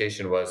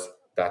differentiation was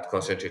that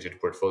concentrated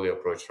portfolio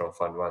approach from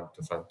Fund 1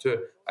 to Fund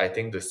 2. I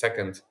think the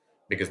second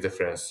biggest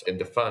difference in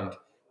the fund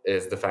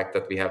is the fact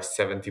that we have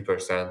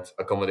 70%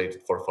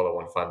 accommodated for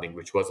follow-on funding,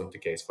 which wasn't the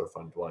case for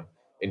Fund 1.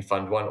 In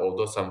Fund 1,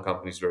 although some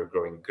companies were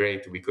growing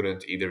great, we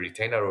couldn't either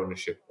retain our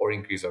ownership or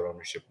increase our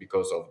ownership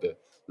because of the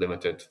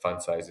limited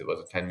fund size. It was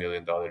a $10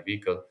 million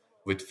vehicle.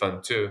 With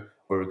Fund 2,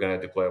 we're going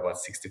to deploy about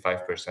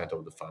 65%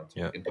 of the fund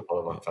into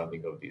follow-on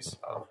funding of these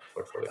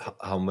portfolios.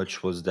 How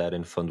much was that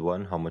in Fund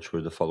 1? How much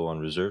were the follow-on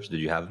reserves? Did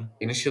you have them?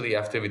 Initially,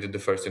 after we did the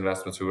first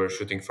investments, we were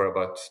shooting for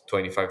about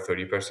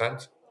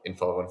 25-30% in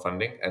follow-on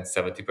funding and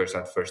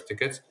 70% first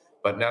tickets.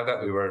 But now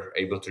that we were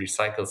able to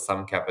recycle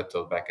some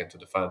capital back into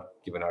the fund,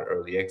 given our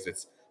early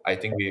exits, I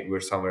think we're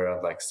somewhere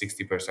around like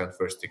 60%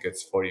 first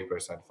tickets,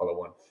 40%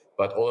 follow-on.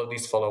 But all of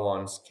these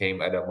follow-ons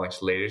came at a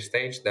much later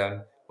stage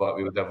than what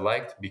we would have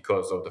liked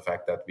because of the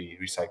fact that we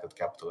recycled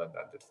capital and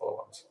then did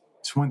follow-ons.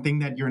 It's one thing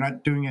that you're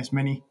not doing as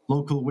many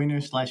local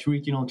winners /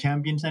 regional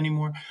champions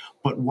anymore.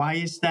 But why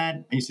is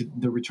that? Is it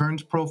the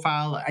returns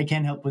profile? I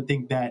can't help but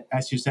think that,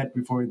 as you said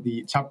before,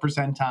 the top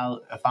percentile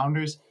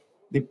founders,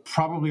 they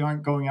probably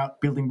aren't going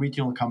out building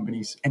regional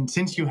companies. And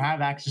since you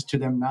have access to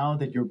them now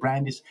that your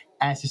brand is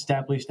as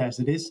established as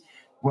it is,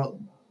 well,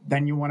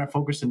 then you want to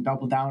focus and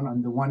double down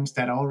on the ones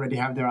that already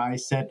have their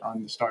eyes set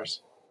on the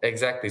stars.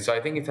 Exactly. So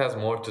I think it has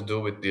more to do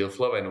with deal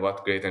flow and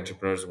what great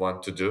entrepreneurs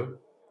want to do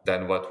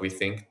than what we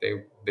think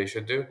they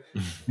should do.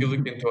 If you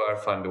look into our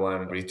Fund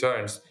 1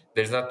 returns,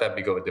 there's not that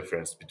big of a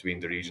difference between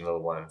the regional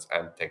ones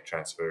and tech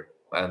transfer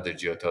and the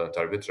geo-talent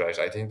arbitrage.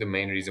 I think the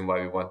main reason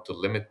why we want to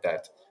limit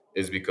that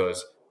is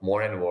because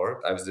more and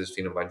more, I've just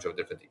seen a bunch of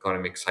different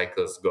economic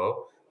cycles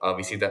go.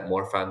 We see that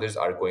more founders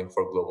are going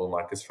for global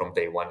markets from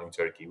day one in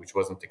Turkey, which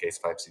wasn't the case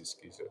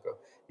 5-6 years ago.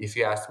 If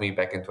you asked me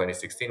back in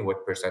 2016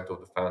 what percent of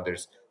the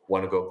founders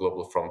want to go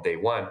global from day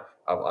one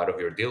out of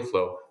your deal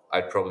flow,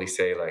 I'd probably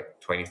say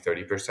like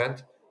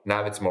 20-30%.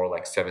 Now it's more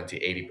like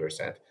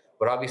 70-80%.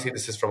 But obviously,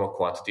 this is from a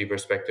quantity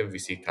perspective. We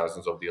see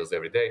thousands of deals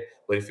every day.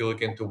 But if you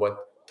look into what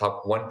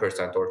top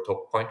 1% or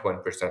top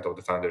 0.1% of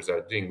the founders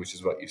are doing, which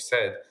is what you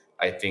said,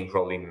 I think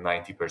probably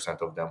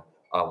 90% of them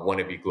want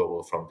to be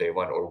global from day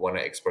one or want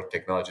to export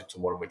technology to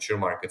more mature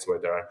markets where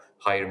there are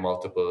higher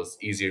multiples,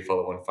 easier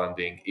follow-on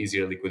funding,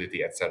 easier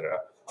liquidity, etc.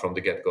 from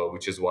the get-go,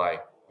 which is why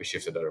we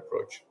shifted our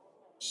approach.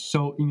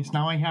 So, Enis,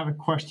 now I have a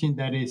question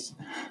that is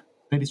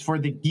for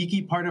the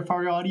geeky part of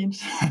our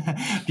audience,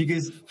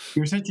 because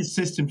you're such a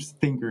systems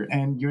thinker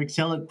and you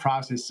excel at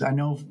process. I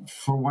know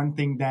for one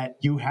thing that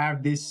you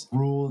have this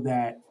rule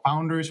that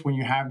founders, when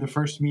you have the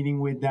first meeting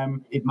with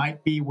them, it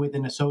might be with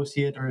an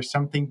associate or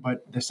something,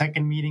 but the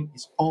second meeting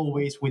is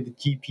always with the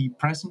GP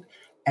present.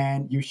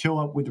 And you show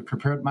up with a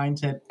prepared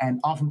mindset.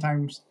 And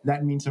oftentimes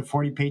that means a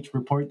 40-page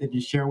report that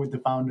you share with the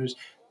founders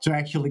to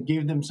actually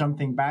give them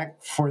something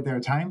back for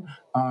their time.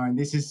 And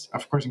this is,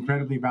 of course,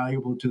 incredibly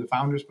valuable to the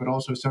founders, but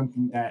also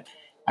something that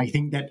I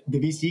think that the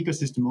VC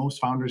ecosystem owes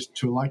founders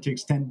to a larger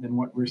extent than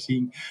what we're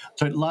seeing.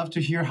 So I'd love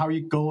to hear how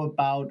you go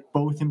about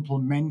both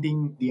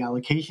implementing the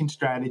allocation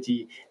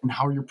strategy and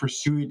how you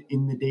pursue it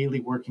in the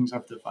daily workings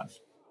of the fund.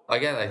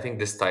 Again, I think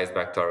this ties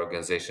back to our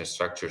organizational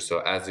structure. So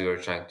as we were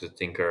trying to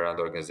think around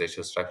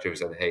organizational structure, we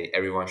said, hey,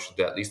 everyone should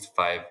do at least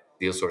 5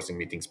 deal sourcing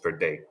meetings per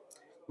day,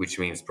 which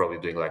means probably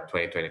doing like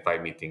 20,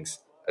 25 meetings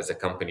as a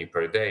company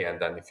per day. And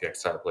then if you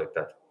extrapolate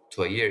that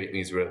to a year, it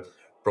means we're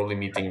probably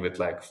meeting with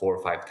like 4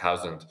 or 5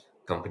 thousand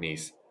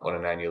companies on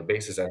an annual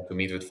basis. And to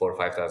meet with 4 or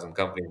 5 thousand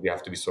companies, we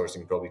have to be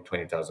sourcing probably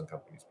 20,000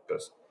 companies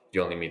because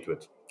you only meet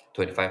with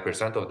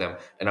 25% of them.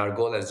 And our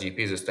goal as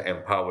GPs is to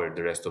empower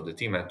the rest of the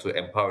team. And to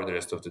empower the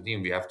rest of the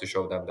team, we have to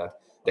show them that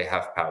they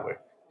have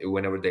power.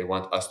 Whenever they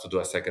want us to do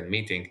a second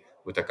meeting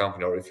with a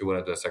company, or if you want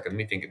to do a second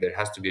meeting, there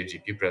has to be a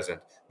GP present,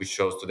 which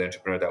shows to the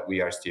entrepreneur that we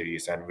are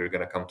serious and we're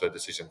going to come to a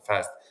decision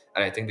fast.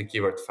 And I think the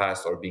keyword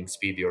fast or being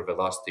speedy or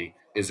velocity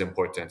is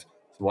important.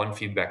 One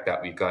feedback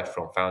that we got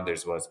from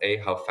founders was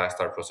how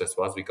fast our process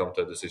was. We come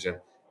to a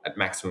decision at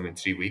maximum in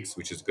 3 weeks,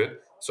 which is good.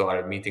 So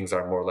our meetings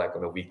are more like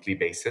on a weekly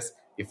basis.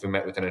 If we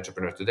met with an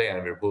entrepreneur today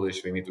and we're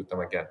bullish, we meet with them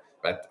again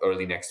at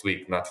early next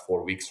week, not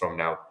 4 weeks from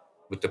now,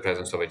 with the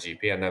presence of a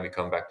GP, and then we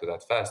come back to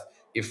that fast.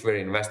 If we're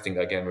investing,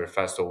 again, we're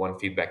fast. So one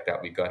feedback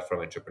that we got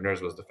from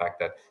entrepreneurs was the fact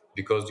that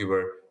because you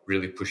were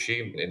really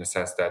pushy in the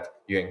sense that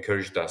you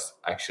encouraged us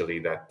actually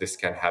that this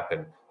can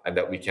happen and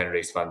that we can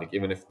raise funding,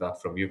 even if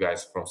not from you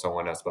guys, from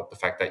someone else. But the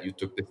fact that you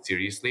took this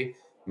seriously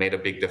made a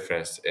big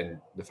difference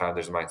in the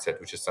founder's mindset,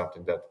 which is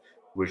something that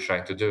we're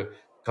trying to do.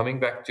 Coming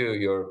back to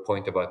your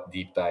point about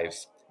deep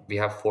dives, we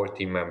have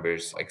 14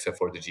 members, except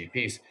for the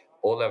GPs.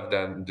 All of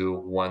them do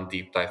one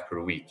deep dive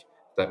per week.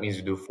 That means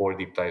you do 4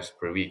 deep dives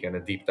per week. And a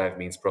deep dive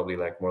means probably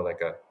like more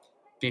like a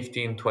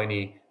 15,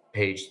 20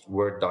 page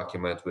Word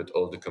document with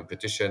all the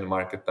competition,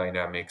 market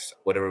dynamics,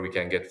 whatever we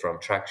can get from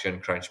Traction,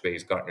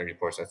 Crunchbase, Gartner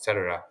reports,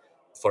 etc.,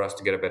 for us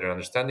to get a better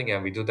understanding.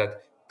 And we do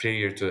that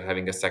prior to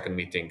having a second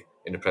meeting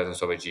in the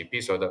presence of a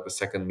GP, so that the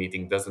second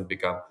meeting doesn't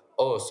become,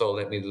 oh, so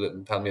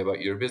tell me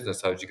about your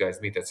business, how did you guys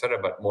meet, etc.,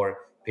 but more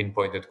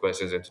pinpointed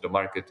questions into the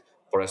market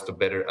for us to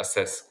better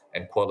assess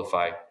and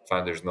qualify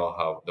founders'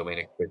 know-how, domain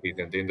expertise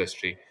in the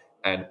industry.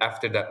 And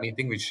after that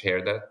meeting, we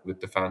share that with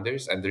the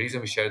founders. And the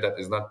reason we share that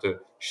is not to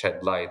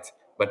shed light,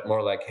 but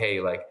more like, hey,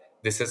 like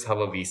this is how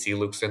a VC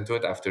looks into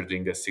it after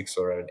doing a 6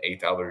 or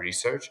 8 hour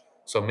research.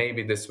 So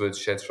maybe this would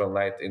shed some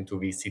light into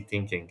VC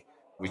thinking,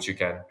 which you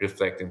can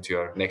reflect into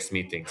your next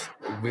meetings.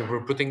 We were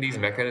putting these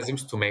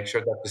mechanisms to make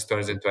sure that this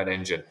turns into an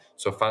engine.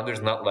 So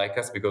founders not like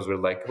us because we're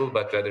likable,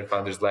 but rather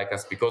founders like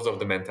us because of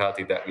the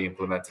mentality that we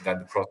implemented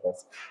and the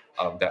process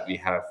that we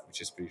have,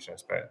 which is pretty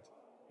transparent.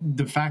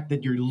 The fact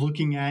that you're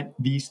looking at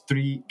these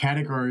three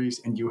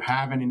categories and you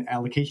have an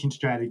allocation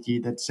strategy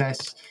that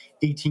says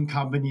 18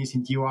 companies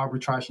in geo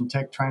arbitrage and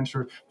tech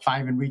transfer,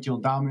 5 in regional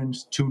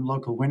dominance, 2 in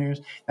local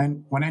winners.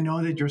 And when I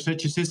know that you're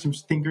such a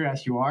systems thinker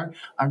as you are,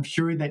 I'm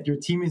sure that your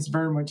team is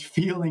very much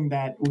feeling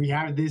that we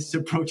have this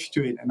approach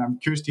to it. And I'm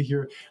curious to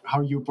hear how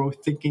you're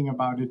both thinking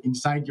about it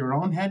inside your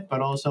own head,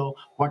 but also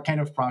what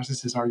kind of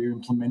processes are you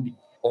implementing?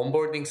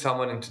 Onboarding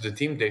someone into the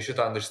team, they should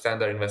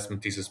understand our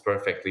investment thesis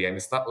perfectly. And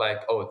it's not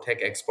like, oh,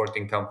 tech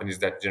exporting companies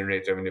that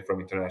generate revenue from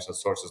international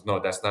sources. No,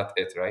 that's not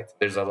it, right?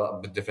 There's a lot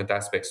of different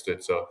aspects to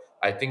it. So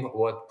I think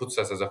what puts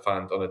us as a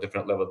fund on a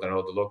different level than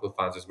all the local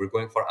funds is we're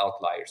going for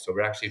outliers. So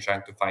we're actually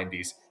trying to find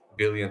these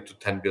billion to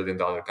 $10 billion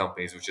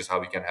companies, which is how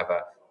we can have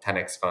a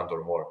 10x fund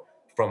or more.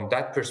 From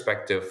that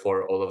perspective,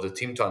 for all of the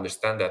team to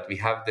understand that we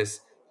have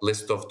this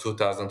list of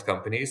 2,000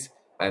 companies,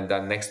 and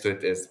then next to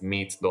it is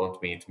meet, don't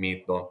meet,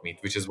 meet, don't meet,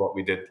 which is what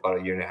we did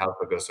about a year and a half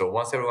ago. So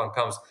once everyone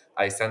comes,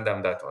 I send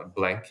them that on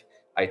blank.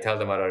 I tell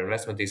them about our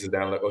investment thesis.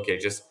 Then I'm like, okay,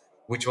 just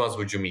which ones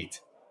would you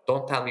meet?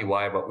 Don't tell me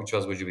why, but which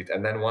ones would you meet?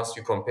 And then once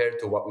you compare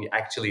to what we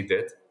actually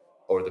did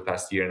over the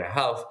past year and a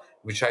half,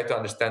 we try to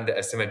understand the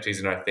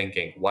asymmetries in our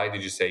thinking. Why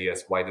did you say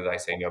yes? Why did I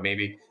say no?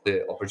 Maybe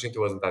the opportunity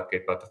wasn't that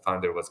great, but the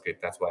founder was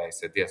great. That's why I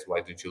said yes.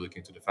 Why didn't you look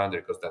into the founder?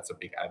 Because that's a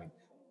big,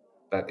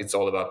 that it's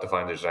all about the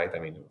founders, right? I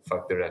mean,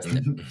 fuck the rest.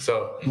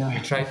 So we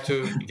try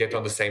to get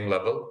on the same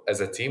level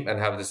as a team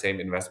and have the same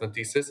investment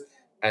thesis.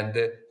 And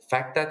the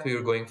fact that we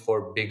were going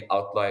for big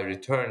outlier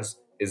returns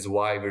is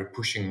why we're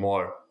pushing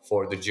more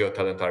for the geo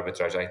talent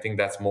arbitrage. I think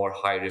that's more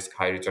high risk,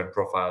 high return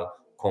profile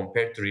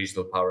compared to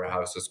regional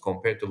powerhouses,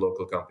 compared to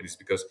local companies,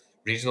 because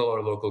regional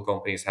or local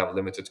companies have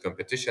limited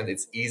competition.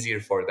 It's easier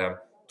for them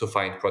to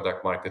find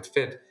product market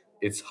fit.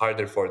 It's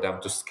harder for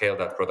them to scale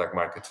that product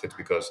market fit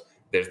because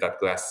there's that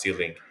glass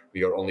ceiling.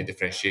 Your only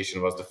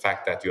differentiation was the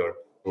fact that you're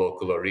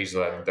local or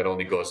regional, and that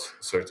only goes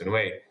a certain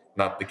way.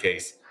 Not the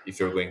case if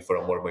you're going for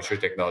a more mature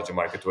technology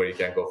market where you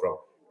can go from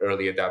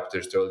early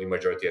adapters to early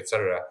majority,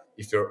 etc.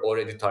 If you're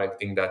already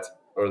targeting that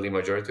early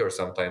majority or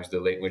sometimes the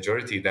late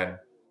majority, then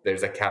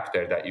there's a cap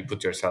there that you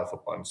put yourself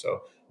upon.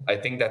 So I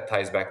think that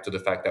ties back to the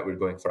fact that we're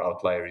going for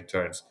outlier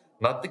returns.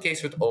 Not the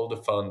case with all the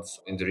funds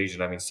in the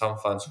region. I mean, some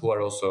funds who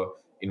are also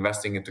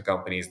investing into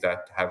companies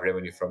that have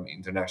revenue from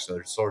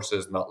international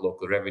sources, not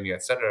local revenue,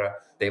 etc.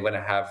 They want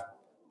to have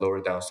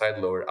lower downside,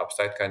 lower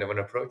upside kind of an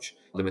approach,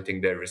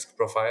 limiting their risk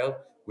profile,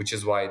 which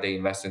is why they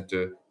invest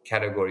into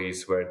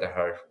categories where there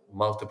are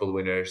multiple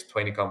winners,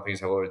 20 companies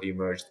have already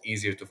emerged,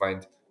 easier to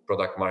find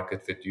product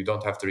market fit. You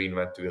don't have to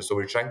reinvent the wheel. So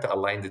we're trying to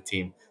align the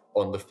team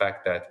on the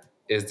fact that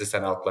is this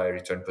an outlier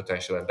return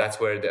potential? And that's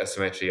where the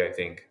asymmetry, I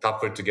think,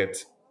 tougher to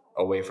get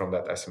away from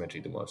that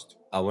asymmetry the most.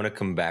 I want to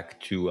come back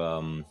to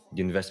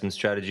the investment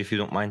strategy, if you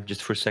don't mind,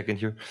 just for a second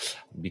here,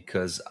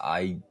 because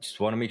I just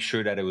want to make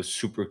sure that it was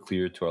super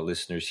clear to our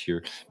listeners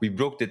here. We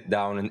broke it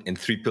down in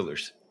three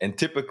pillars. And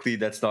typically,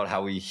 that's not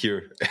how we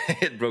hear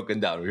it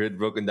broken down. We hear it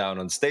broken down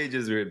on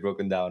stages, we hear it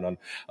broken down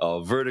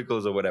on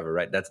verticals or whatever,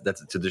 right?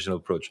 That's a traditional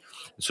approach.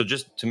 So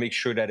just to make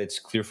sure that it's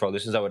clear for our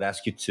listeners, I would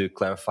ask you to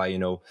clarify,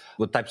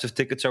 what types of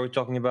tickets are we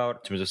talking about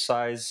in terms of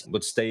size,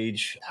 what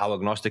stage, how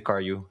agnostic are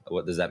you,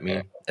 what does that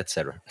mean,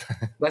 etc.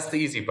 That's the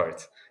easy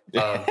part.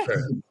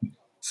 Sure.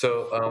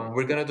 So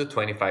we're going to do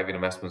 25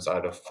 investments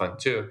out of Fund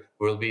 2.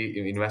 We'll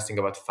be investing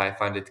about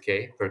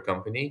 500K per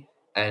company,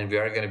 and we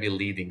are going to be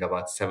leading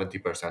about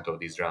 70% of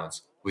these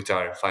rounds, which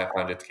are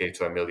 500K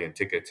to a million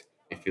ticket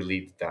if you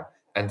lead them.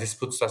 And this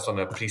puts us on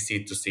a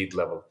pre-seed to seed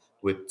level.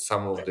 With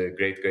some of the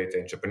great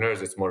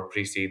entrepreneurs, it's more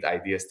pre-seed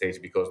idea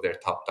stage because they're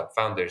top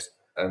founders.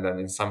 And then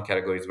in some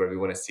categories where we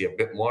want to see a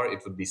bit more,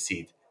 it would be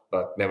seed,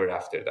 but never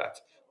after that,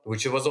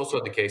 which was also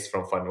the case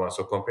from Fund 1.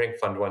 So comparing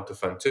Fund 1 to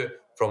Fund 2,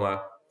 from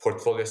a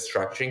portfolio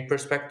structuring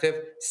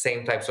perspective,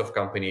 same types of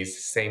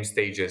companies, same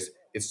stages.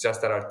 It's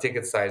just that our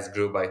ticket size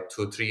grew by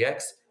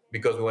 2-3x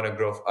because we want to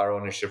grow our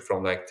ownership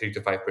from like 3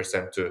 to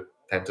 5% to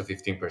 10 to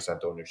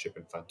 15% ownership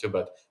in Fund 2.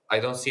 But I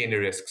don't see any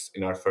risks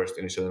in our first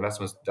initial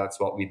investments. That's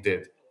what we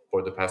did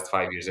for the past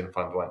 5 years in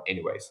Fund 1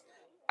 anyways.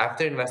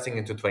 After investing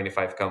into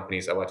 25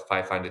 companies, about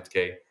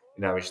 500K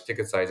in average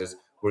ticket sizes,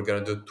 we're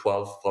going to do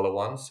 12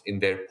 follow-ons in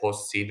their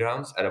post-seed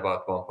rounds at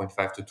about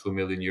 1.5 to 2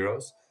 million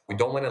euros. We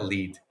don't want to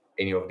lead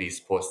any of these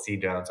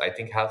post-seed rounds. I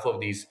think half of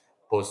these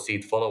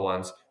post-seed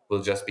follow-ons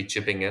will just be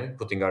chipping in,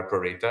 putting our pro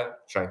rata,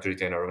 trying to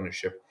retain our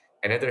ownership.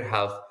 Another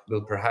half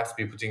will perhaps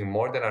be putting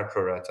more than our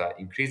pro rata,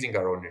 increasing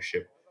our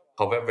ownership,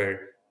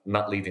 however,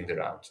 not leading the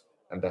round.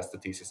 And that's the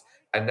thesis.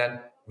 And then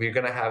we're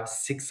going to have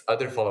 6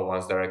 other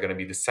follow-ons that are going to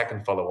be the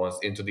second follow-ons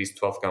into these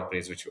 12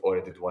 companies, which we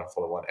already did one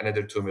follow-on,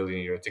 another 2 million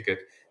euro ticket.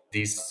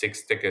 These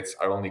 6 tickets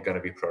are only going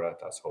to be pro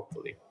ratas,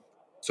 hopefully.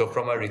 So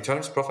from a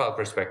returns profile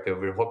perspective,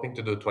 we're hoping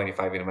to do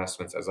 25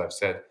 investments, as I've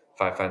said,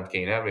 500K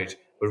in average.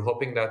 We're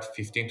hoping that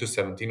 15 to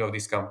 17 of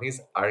these companies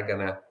are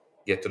going to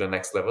get to the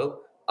next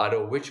level, out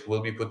of which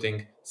we'll be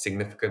putting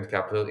significant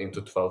capital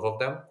into 12 of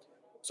them.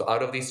 So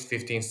out of these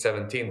 15,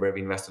 17, where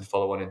we invested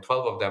follow-on in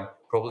 12 of them,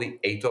 probably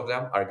 8 of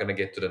them are going to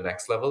get to the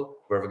next level,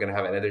 where we're going to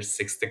have another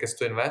 6 tickets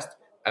to invest.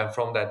 And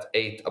from that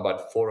 8,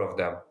 about 4 of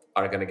them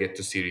are going to get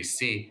to Series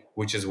C,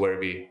 which is where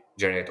we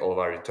generate all of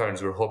our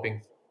returns. We're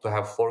hoping to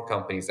have 4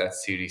 companies at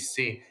Series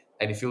C.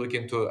 And if you look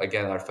into,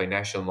 again, our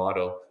financial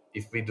model,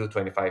 if we do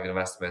 25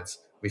 investments,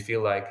 we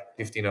feel like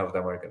 15 of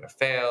them are going to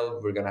fail.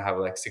 We're going to have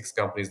like 6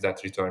 companies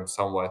that return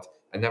somewhat.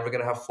 And then we're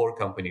going to have 4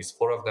 companies.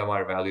 4 of them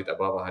are valued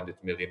above 100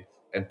 million,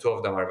 and 2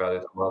 of them are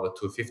valued above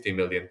 250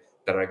 million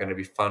that are going to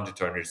be fund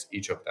returners,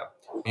 each of them.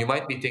 You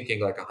might be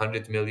thinking like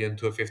 100 million,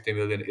 250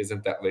 million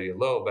isn't that very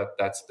low, but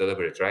that's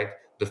deliberate, right?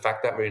 The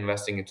fact that we're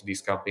investing into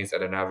these companies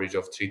at an average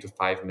of 3 to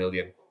 5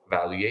 million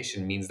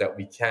valuation means that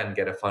we can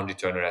get a fund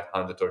returner at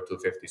 100 or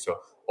 250. So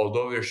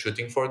although we're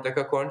shooting for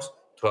decacorns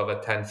to have a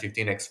 10,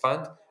 15x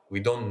fund, we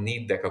don't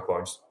need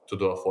decacorns to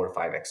do a 4 or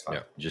 5x fund.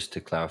 Yeah, just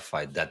to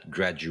clarify, that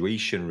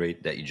graduation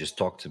rate that you just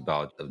talked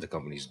about of the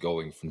companies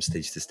going from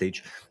stage to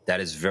stage, that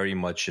is very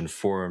much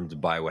informed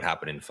by what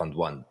happened in Fund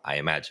 1, I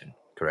imagine,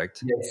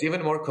 correct? Yeah, it's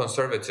even more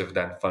conservative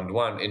than Fund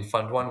 1. In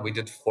Fund 1, we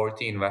did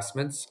 40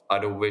 investments,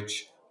 out of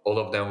which all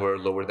of them were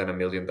lower than $1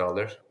 million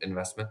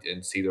investment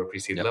in seed or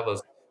pre-seed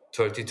levels.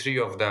 33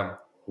 of them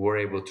were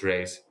able to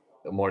raise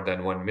more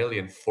than 1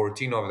 million.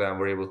 14 of them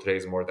were able to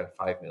raise more than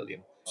 5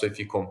 million. So if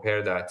you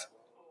compare that,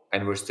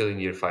 and we're still in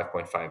year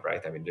 5.5,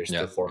 right? I mean, there's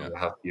still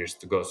 4.5 years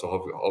to go.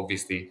 So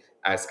obviously,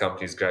 as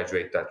companies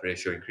graduate, that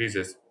ratio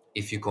increases.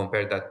 If you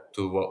compare that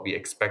to what we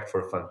expect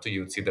for Fund 2,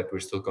 you'd see that we're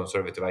still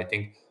conservative. I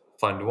think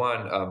Fund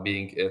 1,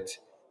 being at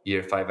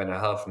year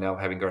 5.5, now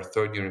having our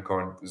third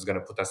unicorn, is going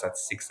to put us at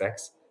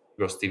 6x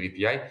gross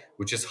TVPI,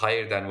 which is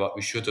higher than what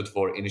we shooted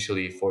for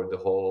initially for the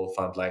whole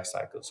fund life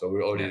cycle. So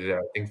we're already there.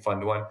 I think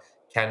Fund 1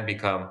 can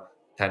become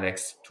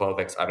 10x,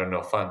 12x, I don't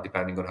know, fund,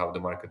 depending on how the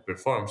market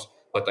performs.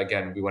 But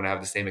again, we want to have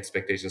the same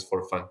expectations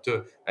for Fund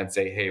 2 and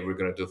say, hey, we're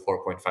going to do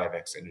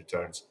 4.5x in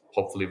returns.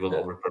 Hopefully we'll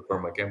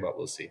overperform again, but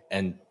we'll see.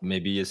 And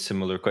maybe a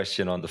similar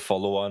question on the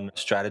follow-on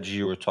strategy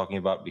you were talking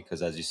about,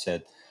 because as you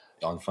said,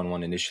 on Fund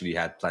 1 initially you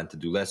had planned to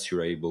do less,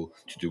 you're able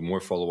to do more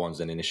follow-ons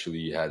than initially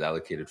you had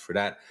allocated for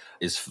that.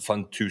 Is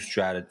Fund 2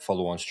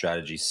 follow-on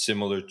strategy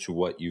similar to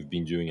what you've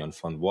been doing on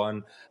Fund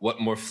 1? What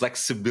more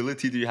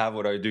flexibility do you have?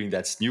 What are you doing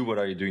that's new? What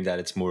are you doing that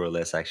it's more or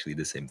less actually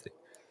the same thing?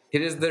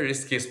 Here is the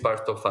riskiest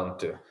part of Fund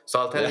 2. So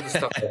I'll tell you the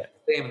stuff that's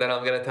the same, then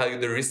I'm going to tell you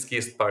the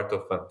riskiest part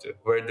of Fund 2,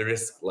 where the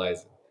risk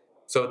lies in.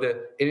 So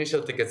the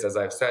initial tickets, as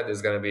I've said,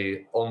 is going to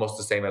be almost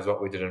the same as what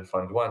we did in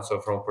Fund 1. So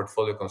from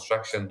portfolio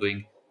construction,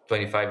 doing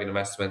 25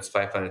 investments,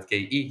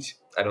 500K each,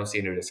 I don't see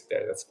any risk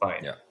there. That's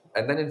fine. Yeah.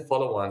 And then in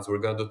follow-ons, we're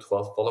going to do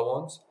 12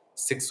 follow-ons,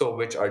 6 of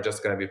which are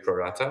just going to be pro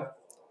rata.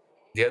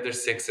 The other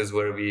 6 is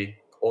where we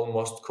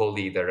almost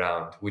co-lead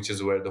around, which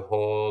is where the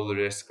whole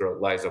risk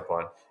lies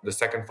upon. The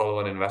second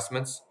follow-on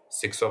investments,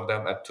 6 of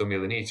them at 2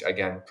 million each,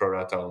 again, pro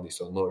rata only,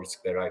 so no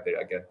risk there either.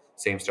 Again,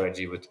 same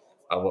strategy with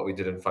what we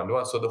did in Fund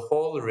 1. So the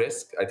whole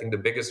risk, I think the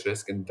biggest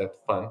risk in that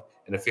fund,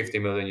 in a 50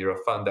 million euro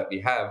fund that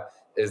we have,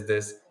 is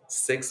this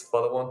 6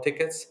 follow-on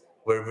tickets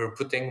where we're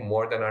putting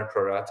more than our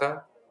pro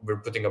rata. We're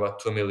putting about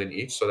 2 million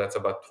each, so that's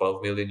about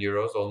 12 million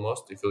euros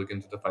almost. If you look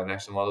into the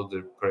financial model,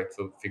 the correct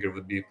figure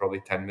would be probably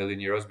 10 million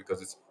euros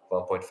because it's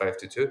 1.5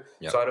 to 2.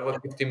 Yeah. So out of a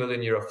 50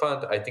 million euro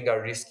fund, I think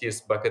our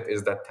riskiest bucket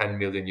is that 10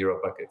 million euro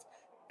bucket.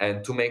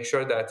 And to make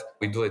sure that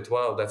we do it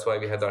well, that's why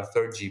we had our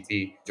third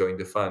GP join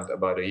the fund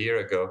about a year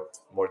ago,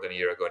 more than a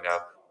year ago now.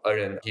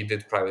 Aaron, he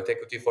did private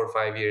equity for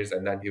 5 years,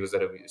 and then he was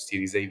at a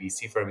Series A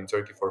VC firm in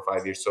Turkey for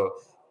 5 years. So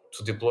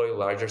to deploy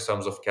larger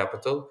sums of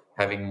capital,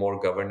 having more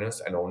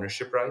governance and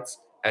ownership rights,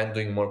 and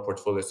doing more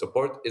portfolio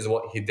support is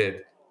what he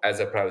did as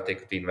a private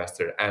equity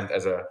investor and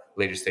as a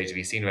later stage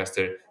VC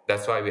investor.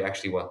 That's why we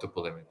actually want to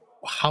pull him in.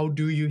 How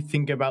do you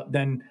think about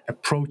then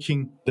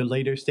approaching the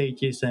later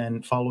stages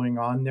and following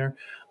on there?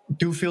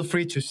 Do feel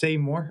free to say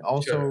more,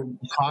 also Sure.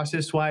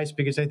 process wise,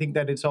 because I think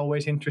that it's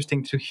always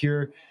interesting to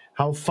hear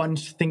how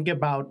funds think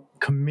about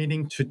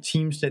committing to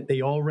teams that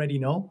they already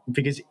know,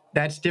 because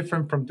that's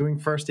different from doing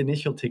first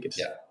initial tickets.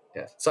 Yeah.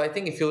 Yeah. So I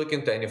think if you look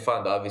into any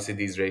fund, obviously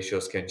these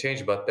ratios can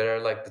change, but there are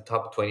like the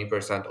top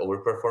 20%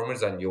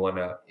 overperformers and you want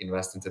to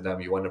invest into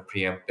them, you want to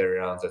preempt their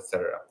rounds,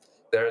 etc.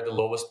 There are the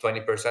lowest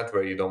 20%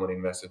 where you don't want to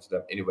invest into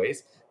them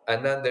anyways.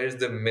 And then there's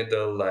the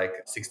middle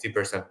like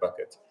 60%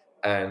 bucket.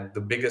 And the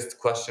biggest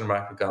question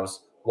mark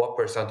becomes what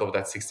percent of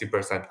that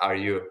 60% are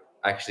you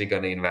actually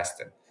going to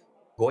invest in?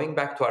 Going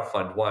back to our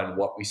fund 1,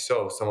 what we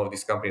saw, some of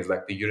these companies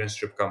like the urine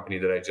strip company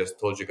that I just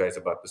told you guys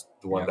about,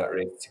 the one that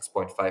raised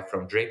 6.5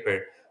 from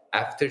Draper,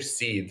 after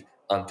seed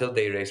until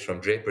they raised from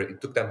Draper, it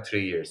took them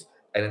 3 years.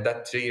 And in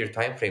that 3-year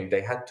time frame,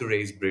 they had to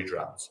raise bridge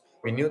rounds.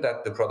 We knew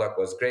that the product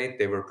was great,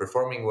 they were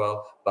performing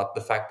well, but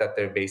the fact that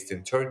they're based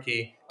in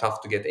Turkey,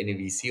 tough to get any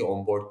VC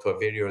on board to a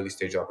very early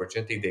stage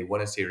opportunity, they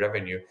want to see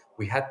revenue.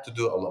 We had to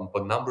do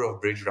a number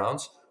of bridge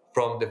rounds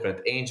from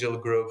different angel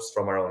groups,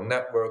 from our own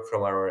network,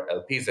 from our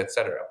LPs,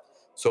 etc.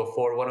 So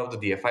for one of the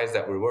DFIs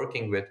that we're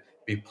working with,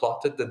 we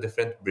plotted the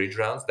different bridge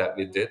rounds that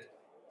we did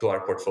to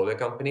our portfolio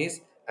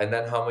companies, and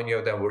then how many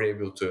of them were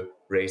able to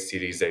raise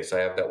Series A. So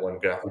I have that one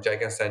graph, which I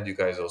can send you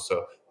guys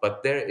also.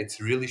 But there, it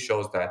really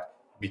shows that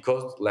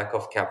because lack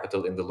of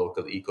capital in the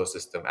local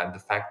ecosystem and the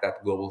fact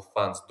that global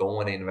funds don't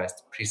want to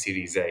invest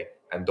pre-Series A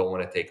and don't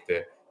want to take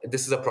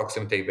this is a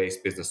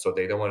proximity-based business, so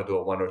they don't want to do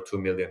a $1 or $2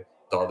 million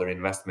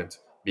investment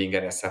being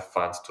an SF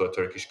fund to a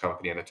Turkish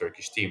company and a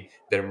Turkish team.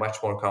 They're much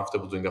more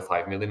comfortable doing a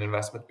 5 million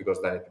investment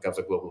because then it becomes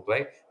a global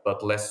play,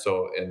 but less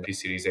so in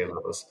pre-Series A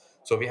levels.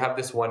 So we have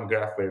this one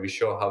graph where we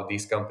show how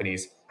these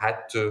companies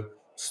had to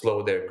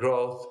slow their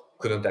growth,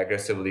 couldn't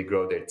aggressively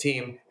grow their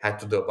team, had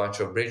to do a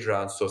bunch of bridge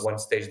rounds. So one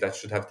stage that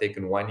should have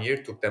taken 1 year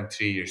took them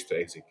 3 years to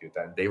execute.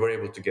 And they were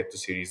able to get to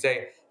Series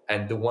A.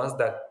 And the ones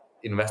that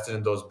invested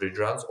in those bridge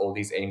rounds, all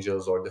these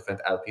angels or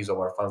different LPs of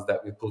our funds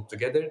that we put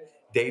together,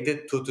 they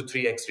did 2 to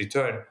 3x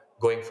return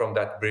going from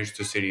that bridge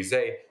to Series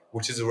A,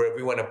 which is where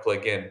we want to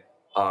plug in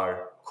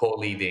our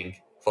co-leading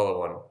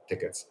follow-on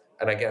tickets.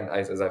 And again,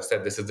 as I've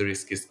said, this is the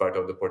riskiest part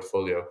of the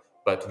portfolio.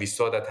 But we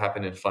saw that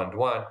happen in Fund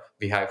 1.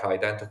 We have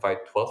identified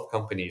 12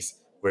 companies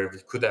where we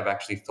could have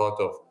actually thought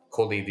of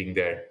co-leading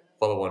their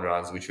follow-on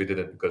rounds, which we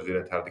didn't because we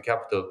didn't have the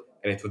capital.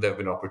 And it would have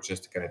been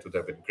opportunistic and it would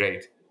have been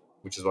great,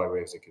 which is why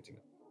we're executing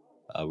it.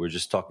 We're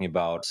just talking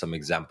about some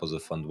examples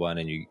of Fund 1,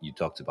 and you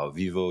talked about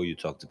Vivo, you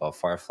talked about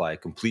Firefly,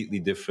 completely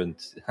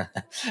different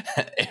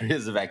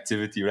areas of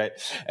activity, right?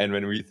 And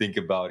when we think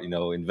about,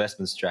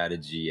 investment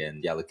strategy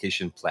and the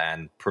allocation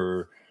plan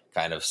per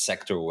kind of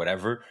sector or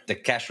whatever, the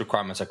cash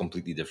requirements are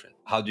completely different.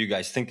 How do you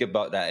guys think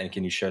about that? And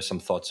can you share some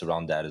thoughts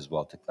around that as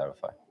well to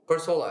clarify?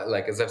 First of all,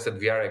 like as I've said,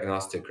 we are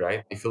agnostic,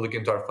 right? If you look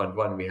into our Fund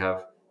 1, we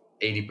have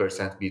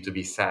 80%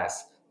 B2B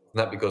SaaS.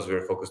 Not because we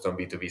were focused on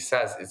B2B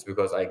SaaS, it's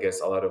because I guess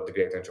a lot of the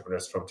great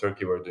entrepreneurs from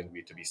Turkey were doing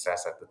B2B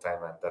SaaS at the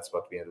time, and that's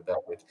what we ended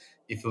up with.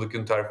 If you look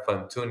into our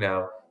Fund 2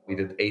 now, we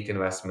did 8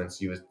 investments.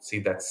 You would see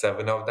that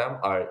 7 of them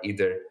are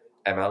either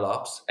ML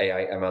ops,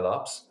 AI ML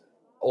ops,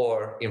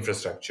 or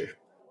infrastructure.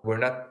 We're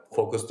not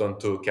focused on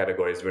 2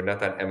 categories. We're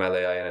not an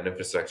MLAI and an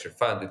infrastructure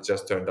fund. It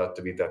just turned out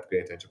to be that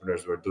great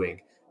entrepreneurs were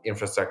doing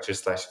infrastructure /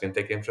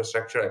 fintech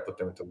infrastructure. I put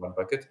them into one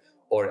bucket,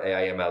 or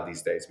AI/ML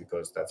these days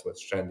because that's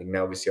what's trending.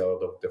 Now we see a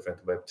lot of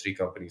different Web3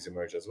 companies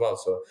emerge as well.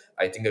 So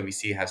I think a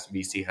VC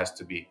has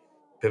to be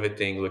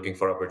pivoting, looking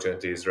for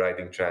opportunities,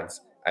 riding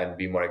trends, and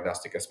be more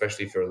agnostic.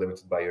 Especially if you're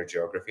limited by your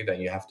geography, then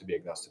you have to be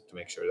agnostic to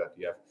make sure that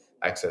you have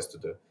access to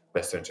the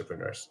best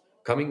entrepreneurs.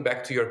 Coming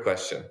back to your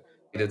question,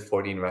 we did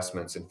 40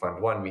 investments in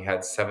Fund 1. We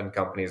had 7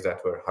 companies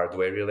that were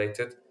hardware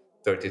related.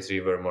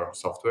 33 were more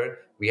software.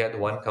 We had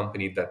one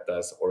company that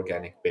does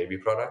organic baby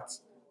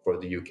products for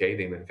the UK.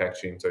 They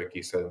manufacture in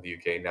Turkey, sell in the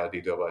UK. Now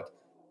they do about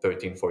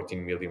 13,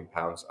 14 million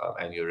pounds of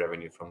annual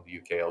revenue from the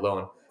UK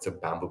alone. It's a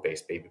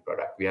bamboo-based baby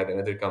product. We had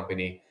another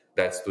company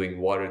that's doing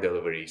water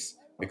deliveries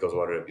because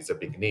water is a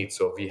big need.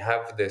 So we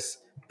have this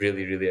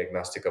really, really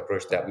agnostic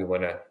approach that we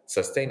want to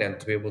sustain, and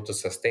to be able to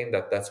sustain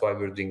that, that's why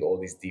we're doing all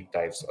these deep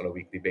dives on a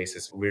weekly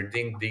basis. We're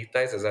doing deep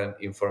dives as an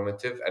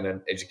informative and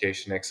an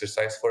education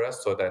exercise for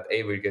us, so that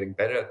A, we're getting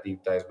better at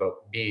deep dives,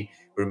 but B,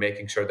 we're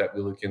making sure that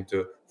we look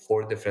into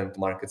 4 different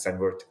markets and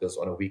verticals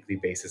on a weekly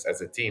basis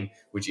as a team,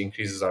 which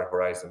increases our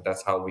horizon.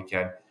 That's how we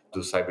can do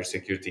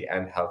cybersecurity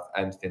and health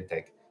and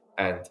fintech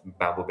and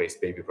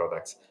bamboo-based baby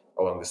products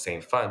along the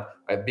same fund.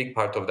 A big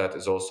part of that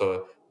is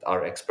also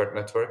our expert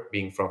network.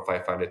 Being from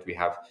 500, we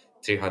have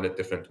 300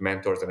 different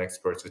mentors and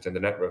experts within the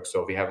network.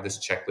 So we have this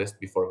checklist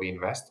before we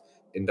invest.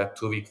 In that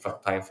 2 week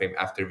time frame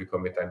after we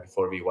commit and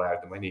before we wire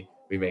the money,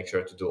 we make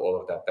sure to do all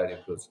of that. That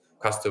includes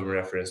customer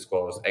reference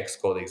calls,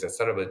 ex-colleagues,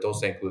 etc. But it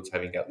also includes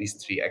having at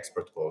least 3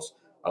 expert calls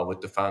with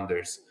the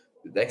founders.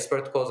 The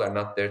expert calls are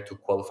not there to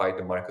qualify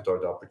the market or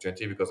the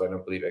opportunity, because I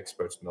don't believe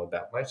experts know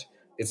that much.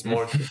 It's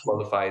more to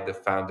qualify the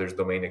founder's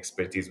domain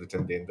expertise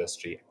within the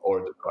industry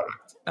or the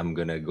product. I'm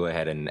gonna go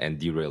ahead and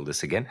derail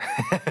this again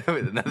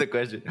with another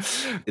question.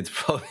 It's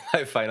probably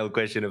my final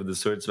question of the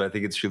sort, so I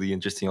think it's really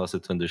interesting also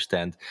to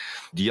understand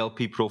the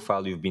LP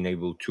profile you've been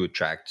able to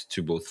attract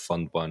to both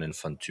Fund 1 and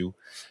Fund 2.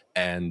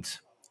 And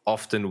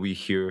often we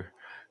hear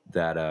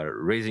that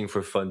raising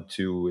for Fund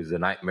 2 is a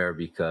nightmare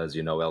because,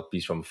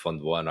 LPs from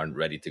Fund 1 aren't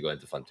ready to go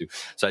into Fund 2.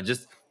 So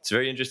it's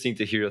very interesting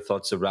to hear your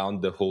thoughts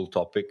around the whole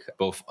topic,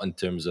 both in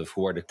terms of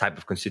who are the type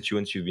of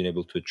constituents you've been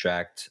able to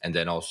attract, and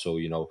then also,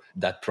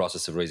 that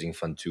process of raising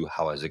Fund 2,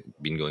 how has it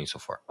been going so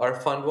far? Our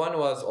Fund 1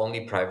 was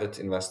only private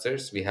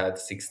investors. We had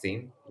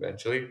 16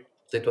 eventually.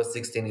 So it was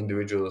 16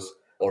 individuals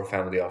or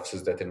family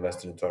offices that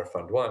invested into our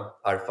Fund 1.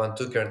 Our Fund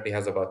 2 currently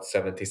has about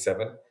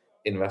 77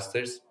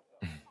 investors.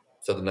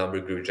 So the number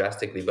grew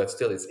drastically, but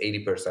still it's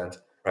 80%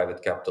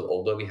 private capital.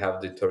 Although we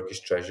have the Turkish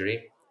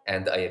Treasury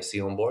and the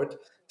IFC on board,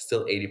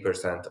 still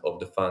 80% of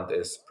the fund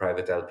is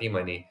private LP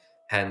money,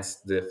 hence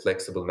the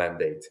flexible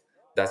mandate.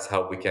 That's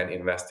how we can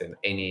invest in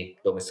any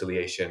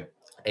domiciliation,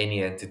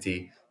 any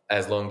entity,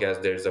 as long as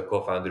there's a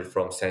co-founder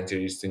from Central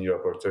Eastern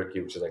Europe or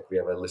Turkey, which is like we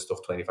have a list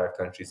of 25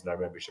 countries in our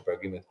membership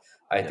agreement.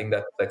 I think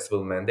that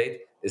flexible mandate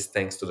is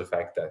thanks to the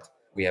fact that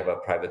we have a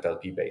private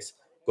LP base.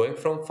 Going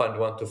from Fund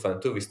 1 to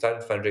Fund 2, we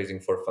started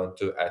fundraising for Fund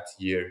 2 at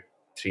year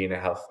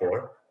 3.5,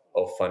 4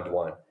 of Fund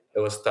 1.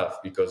 It was tough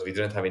because we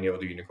didn't have any of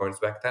the unicorns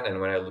back then.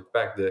 And when I look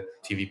back, the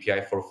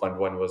TVPI for Fund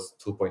 1 was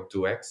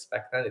 2.2x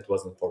back then. It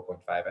wasn't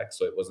 4.5x,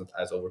 so it wasn't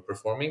as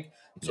overperforming.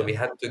 So we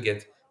had to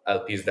get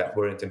LPs that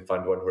weren't in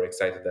Fund 1 who were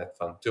excited at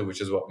Fund 2, which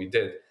is what we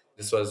did.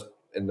 This was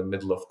in the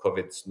middle of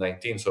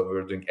COVID-19, so we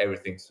were doing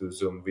everything through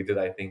Zoom. We did,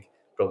 I think,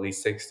 probably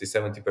 60,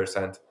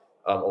 70%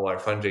 of our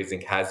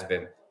fundraising has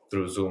been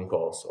through Zoom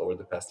calls over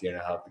the past year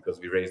and a half because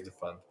we raised the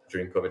fund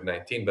during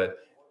COVID-19. But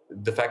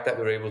the fact that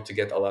we were able to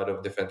get a lot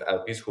of different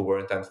LPs who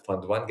weren't on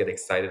Fund 1 get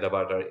excited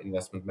about our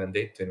investment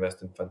mandate to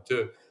invest in Fund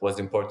 2 was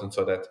important,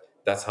 so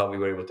that's how we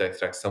were able to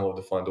attract some of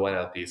the Fund 1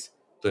 LPs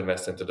to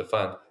invest into the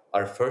fund.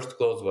 Our first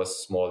close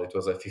was small. It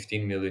was a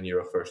 15 million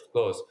euro first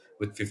close.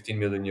 With 15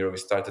 million euro, we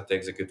started to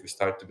execute, we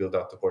started to build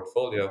out the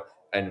portfolio.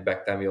 And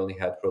back then, we only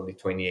had probably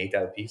 28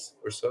 LPs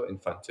or so in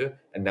Fund 2.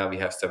 And now we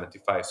have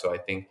 75. So I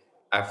think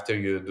after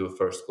you do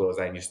first close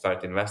and you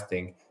start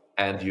investing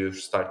and you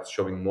start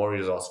showing more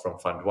results from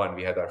Fund 1,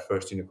 we had our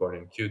first unicorn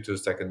in Q2,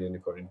 second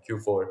unicorn in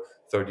Q4,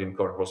 third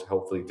unicorn was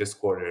hopefully this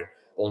quarter.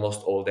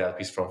 Almost all the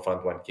LPs from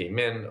Fund 1 came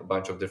in, a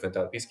bunch of different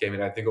LPs came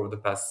in. I think over the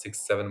past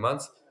 6-7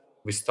 months,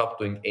 we stopped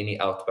doing any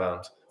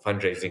outbound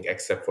fundraising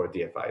except for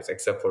DFIs,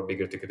 except for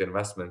bigger ticket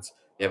investments.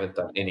 We haven't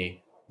done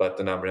any, but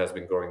the number has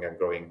been growing and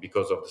growing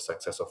because of the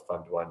success of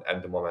Fund 1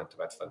 and the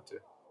momentum at Fund 2.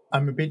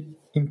 I'm a bit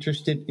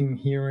interested in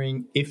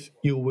hearing if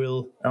you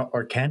will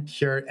or can't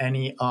share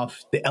any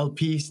of the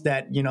LPs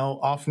that,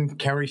 often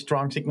carry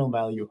strong signal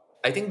value.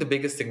 I think the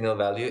biggest signal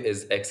value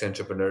is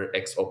ex-entrepreneur,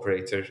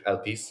 ex-operator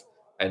LPs,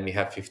 and we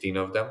have 15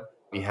 of them.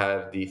 We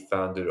have the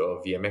founder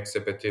of VMX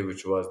Sepeti,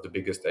 which was the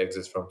biggest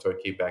exit from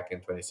Turkey back in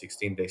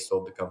 2016. They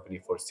sold the company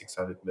for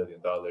 $600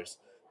 million.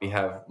 We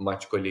have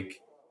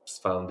Maçkolik's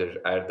founder,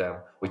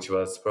 Erdem, which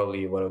was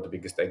probably one of the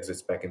biggest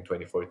exits back in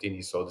 2014.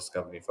 He sold this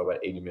company for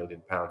about 80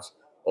 million pounds,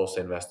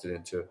 also invested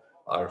into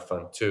our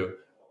fund too.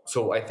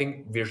 So I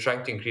think we're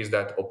trying to increase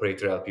that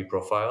operator LP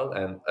profile.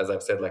 And as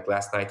I've said, like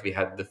last night we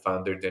had the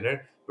founder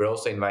dinner. We're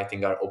also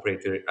inviting our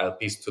operator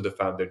LPs to the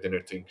founder dinner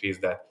to increase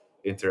that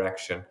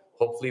interaction.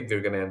 Hopefully we're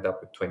going to end up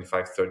with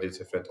 25, 30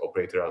 different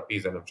operator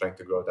LPs, and I'm trying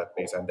to grow that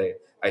base. And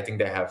I think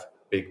they have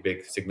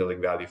big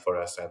signaling value for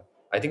us. And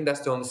I think that's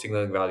the only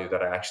signaling value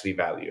that I actually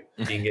value.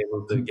 Being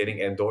able to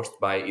getting endorsed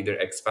by either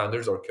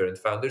ex-founders or current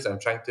founders.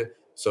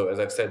 So as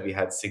I've said, we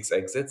had 6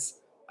 exits.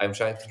 I'm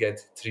trying to get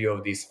 3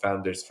 of these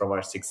founders from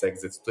our 6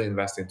 exits to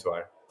invest into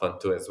our fund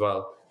 2 as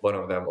well. One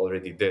of them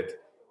already did.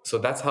 So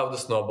that's how the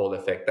snowball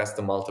effect, that's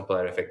the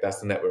multiplier effect,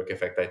 that's the network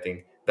effect. I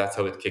think that's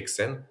how it kicks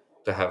in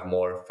to have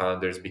more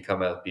founders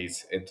become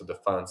LPs into the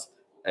funds.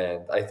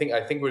 And I think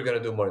we're going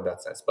to do more in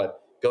that sense.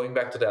 But going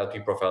back to the LP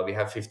profile, we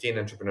have 15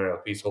 entrepreneur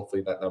LPs.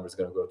 Hopefully that number is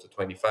going to grow to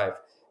 25.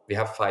 We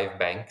have 5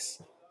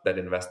 banks that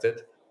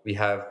invested. We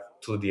have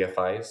 2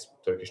 DFIs,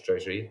 Turkish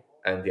Treasury,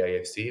 and the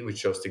IFC, which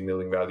shows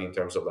signaling value in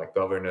terms of like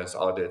governance,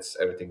 audits,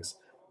 everything's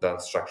done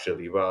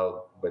structurally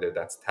well, whether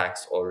that's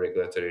tax or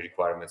regulatory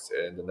requirements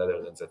in the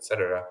Netherlands,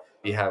 etc.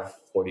 We have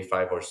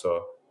 45 or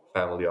so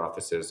family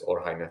offices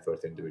or high net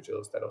worth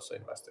individuals that also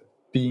invested.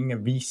 Being a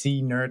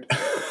VC nerd,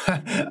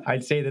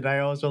 I'd say that I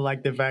also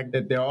like the fact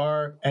that there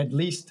are at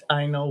least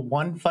I know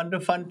one fund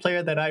of fund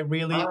player that I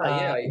really Yeah,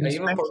 I even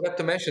respect. forgot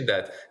to mention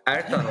that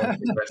Ertan also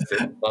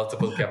invested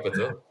multiple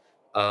capital,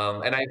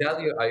 and I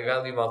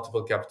value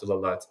multiple capital a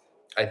lot.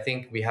 I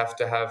think we have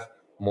to have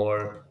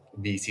more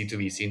VC to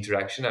VC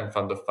interaction, and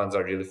fund of funds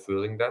are really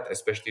fueling that,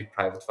 especially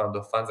private fund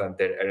of funds, and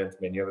there aren't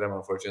many of them,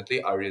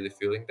 unfortunately, are really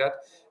fueling that.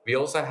 We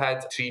also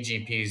had 3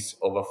 GPs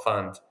of a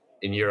fund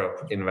in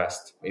Europe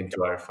invest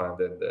into our fund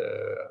and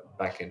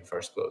back in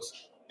first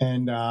close.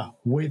 And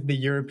with the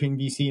European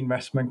VC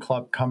Investment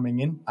Club coming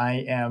in,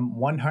 I am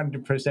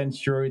 100%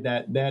 sure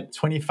that that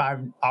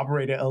 25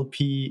 operator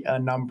LP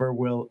number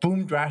will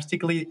boom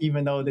drastically,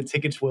 even though the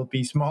tickets will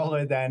be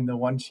smaller than the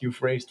ones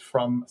you've raised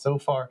from so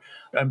far.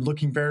 I'm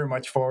looking very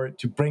much forward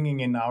to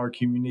bringing in our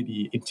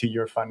community into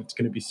your fund. It's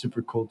going to be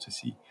super cool to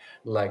see.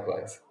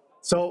 Likewise.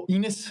 So,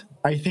 Enis,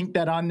 I think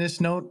that on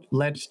this note,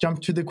 let's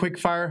jump to the quick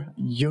fire.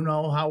 You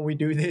know how we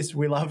do this.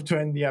 We love to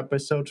end the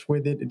episodes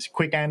with it. It's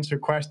quick answer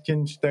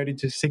questions, 30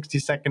 to 60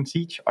 seconds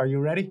each. Are you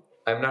ready?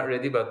 I'm not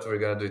ready, but we're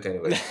gonna do it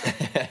anyway.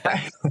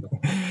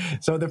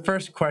 So, the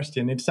first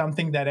question, it's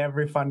something that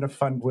every fund of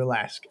fund will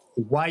ask.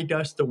 Why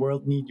does the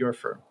world need your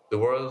firm? The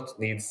world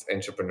needs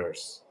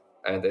entrepreneurs,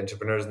 and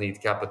entrepreneurs need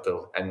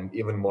capital, and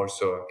even more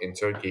so in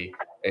Turkey.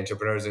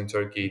 Entrepreneurs in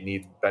Turkey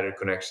need better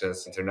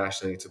connections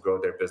internationally to grow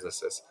their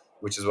businesses,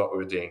 which is what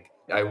we're doing.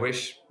 I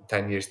wish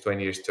 10 years,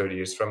 20 years, 30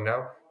 years from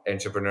now,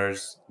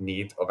 entrepreneurs'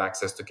 need of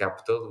access to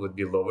capital would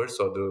be lower,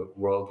 so the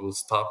world will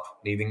stop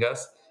needing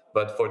us.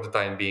 But for the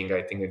time being,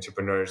 I think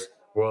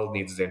world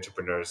needs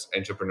entrepreneurs.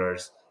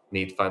 Entrepreneurs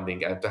need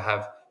funding, and to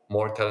have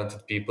more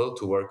talented people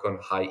to work on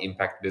high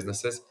impact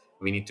businesses,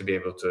 we need to be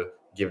able to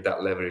give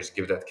that leverage,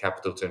 give that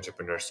capital to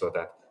entrepreneurs so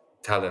that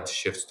talent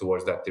shifts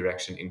towards that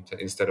direction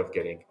instead of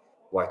getting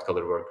white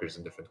collar workers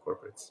in different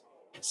corporates.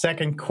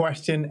 Second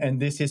question, and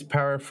this is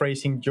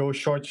paraphrasing Joe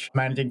Schorch,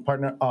 managing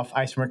partner of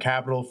Isomer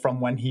Capital from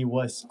when he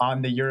was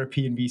on the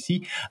European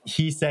VC.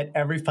 He said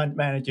every fund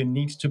manager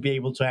needs to be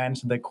able to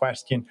answer the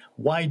question,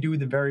 why do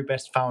the very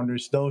best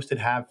founders, those that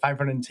have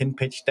 510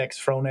 pitch decks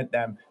thrown at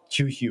them,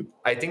 choose you?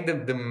 I think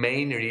the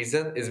main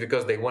reason is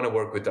because they want to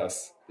work with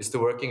us. It's the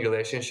working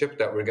relationship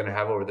that we're going to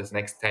have over this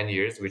next 10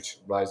 years, which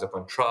relies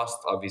upon trust.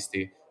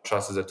 Obviously,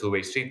 trust is a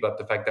two-way street, but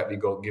the fact that we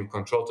go give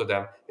control to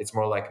them, it's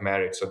more like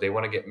marriage. So they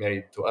want to get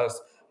married to us.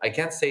 I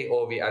can't say,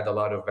 oh, we add a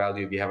lot of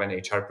value. We have an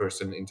HR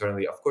person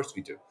internally. Of course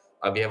we do.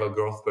 We have a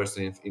growth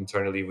person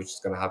internally, which is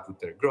going to help with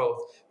their growth.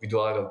 We do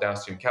a lot of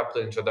downstream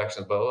capital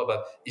introductions, blah, blah, blah.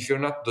 But if you're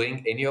not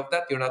doing any of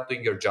that, you're not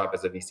doing your job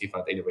as a VC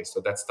fund anyway. So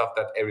that's stuff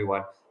that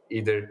everyone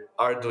either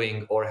are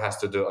doing or has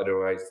to do.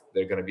 Otherwise,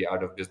 they're going to be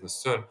out of business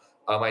soon.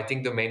 I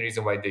think the main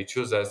reason why they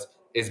choose us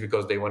is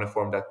because they want to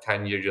form that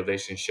 10-year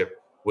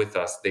relationship with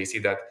us. They see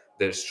that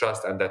there's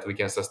trust and that we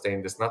can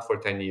sustain this not for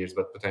 10 years,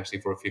 but potentially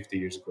for 50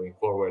 years going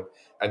forward.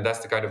 And that's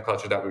the kind of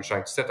culture that we're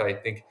trying to set. I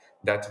think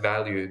that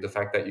value, the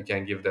fact that you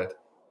can give that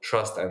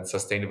trust and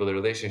sustainable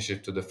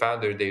relationship to the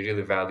founder, they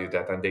really value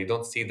that. And they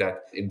don't see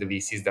that in the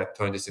VCs that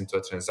turn this into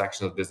a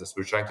transactional business.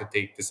 We're trying to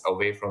take this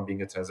away from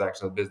being a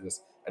transactional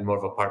business and more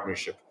of a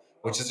partnership,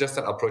 which is just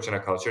an approach and a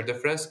culture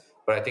difference.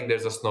 But I think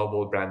there's a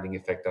snowball branding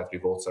effect that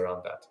revolves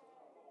around that.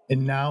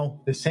 And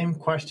now the same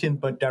question,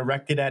 but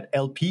directed at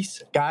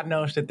LPs. God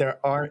knows that there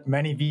aren't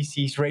many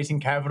VCs raising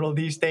capital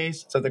these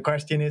days. So the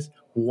question is,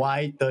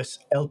 why does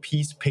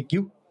LPs pick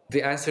you?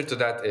 The answer to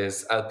that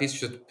is LPs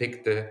should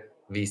pick the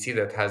VC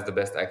that has the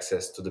best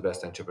access to the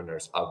best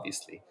entrepreneurs,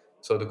 obviously.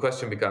 So the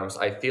question becomes,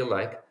 I feel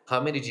like,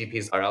 how many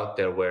GPs are out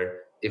there where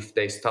if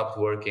they stopped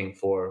working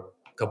for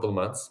a couple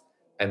months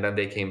and then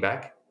they came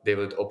back, they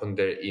would open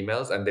their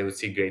emails and they would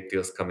see great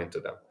deals come into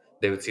them.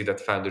 They would see that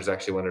founders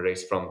actually want to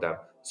raise from them.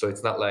 So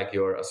it's not like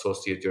your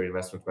associate, your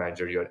investment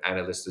manager, your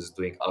analyst is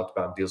doing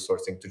outbound deal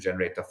sourcing to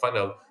generate a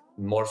funnel.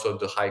 More so,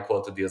 the high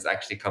quality deals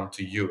actually come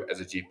to you as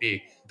a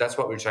GP. That's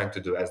what we're trying to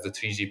do. As the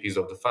 3 GPs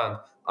of the fund,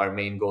 our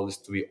main goal is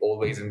to be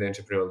always in the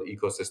entrepreneurial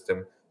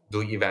ecosystem,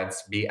 do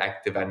events, be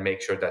active, and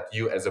make sure that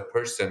you as a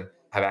person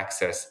have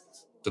access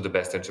to the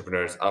best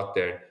entrepreneurs out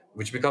there,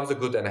 which becomes a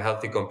good and a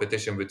healthy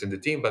competition within the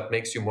team, but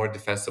makes you more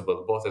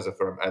defensible, both as a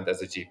firm and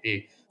as a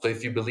GP. So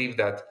if you believe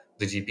that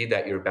the GP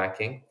that you're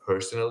backing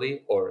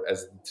personally, or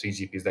as 3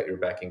 GPs that you're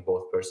backing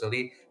both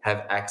personally,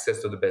 have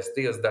access to the best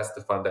deals, that's the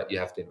fund that you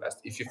have to invest.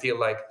 If you feel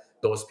like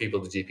those people,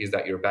 the GPs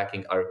that you're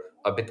backing, are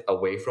a bit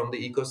away from the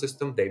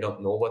ecosystem, they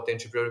don't know what the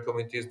entrepreneurial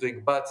community is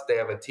doing, but they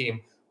have a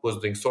team who's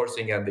doing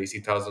sourcing and they see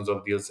thousands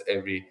of deals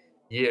every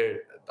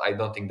year, I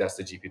don't think that's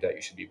the GP that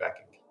you should be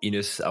backing.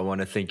 Enis, I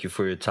want to thank you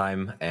for your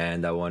time,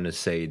 and I want to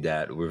say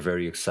that we're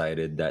very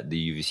excited that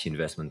the UVC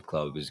Investment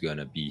Club is going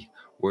to be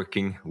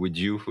working with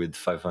you with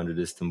 500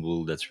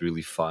 Istanbul. That's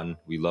really fun.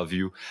 We love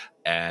you,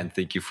 and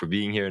thank you for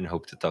being here, and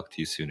hope to talk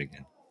to you soon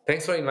again.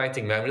 Thanks for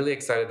inviting me. I'm really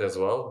excited as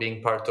well,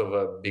 being part of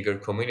a bigger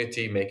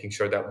community, making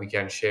sure that we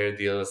can share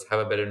deals, have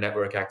a better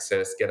network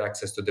access, get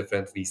access to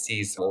different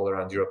VCs all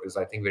around Europe is,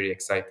 I think, very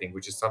exciting,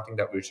 which is something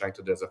that we're trying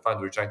to do as a fund.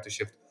 We're trying to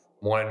shift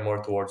more and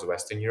more towards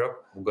Western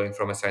Europe, going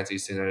from a Central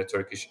Eastern and a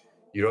Turkish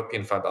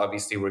European fund.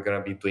 Obviously, we're going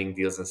to be doing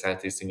deals in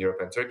Central Eastern Europe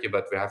and Turkey,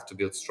 but we have to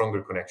build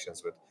stronger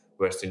connections with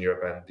Western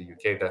Europe and the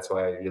UK. That's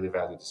why I really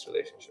value this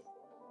relationship.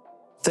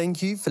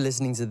 Thank you for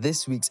listening to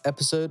this week's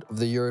episode of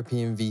the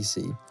European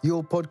VC,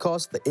 your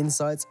podcast for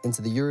insights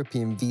into the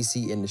European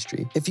VC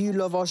industry. If you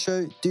love our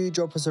show, do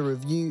drop us a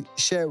review,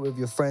 share it with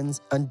your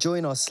friends, and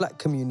join our Slack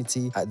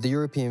community at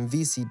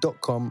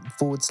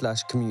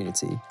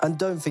theeuropeanvc.com/community. And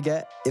don't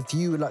forget, if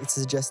you would like to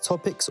suggest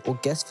topics or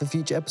guests for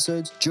future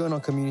episodes, join our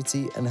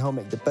community and help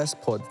make the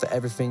best pod for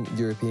everything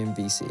European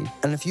VC.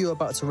 And if you are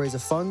about to raise a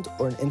fund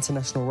or an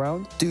international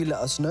round, do let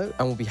us know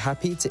and we'll be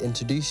happy to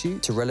introduce you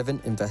to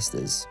relevant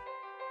investors.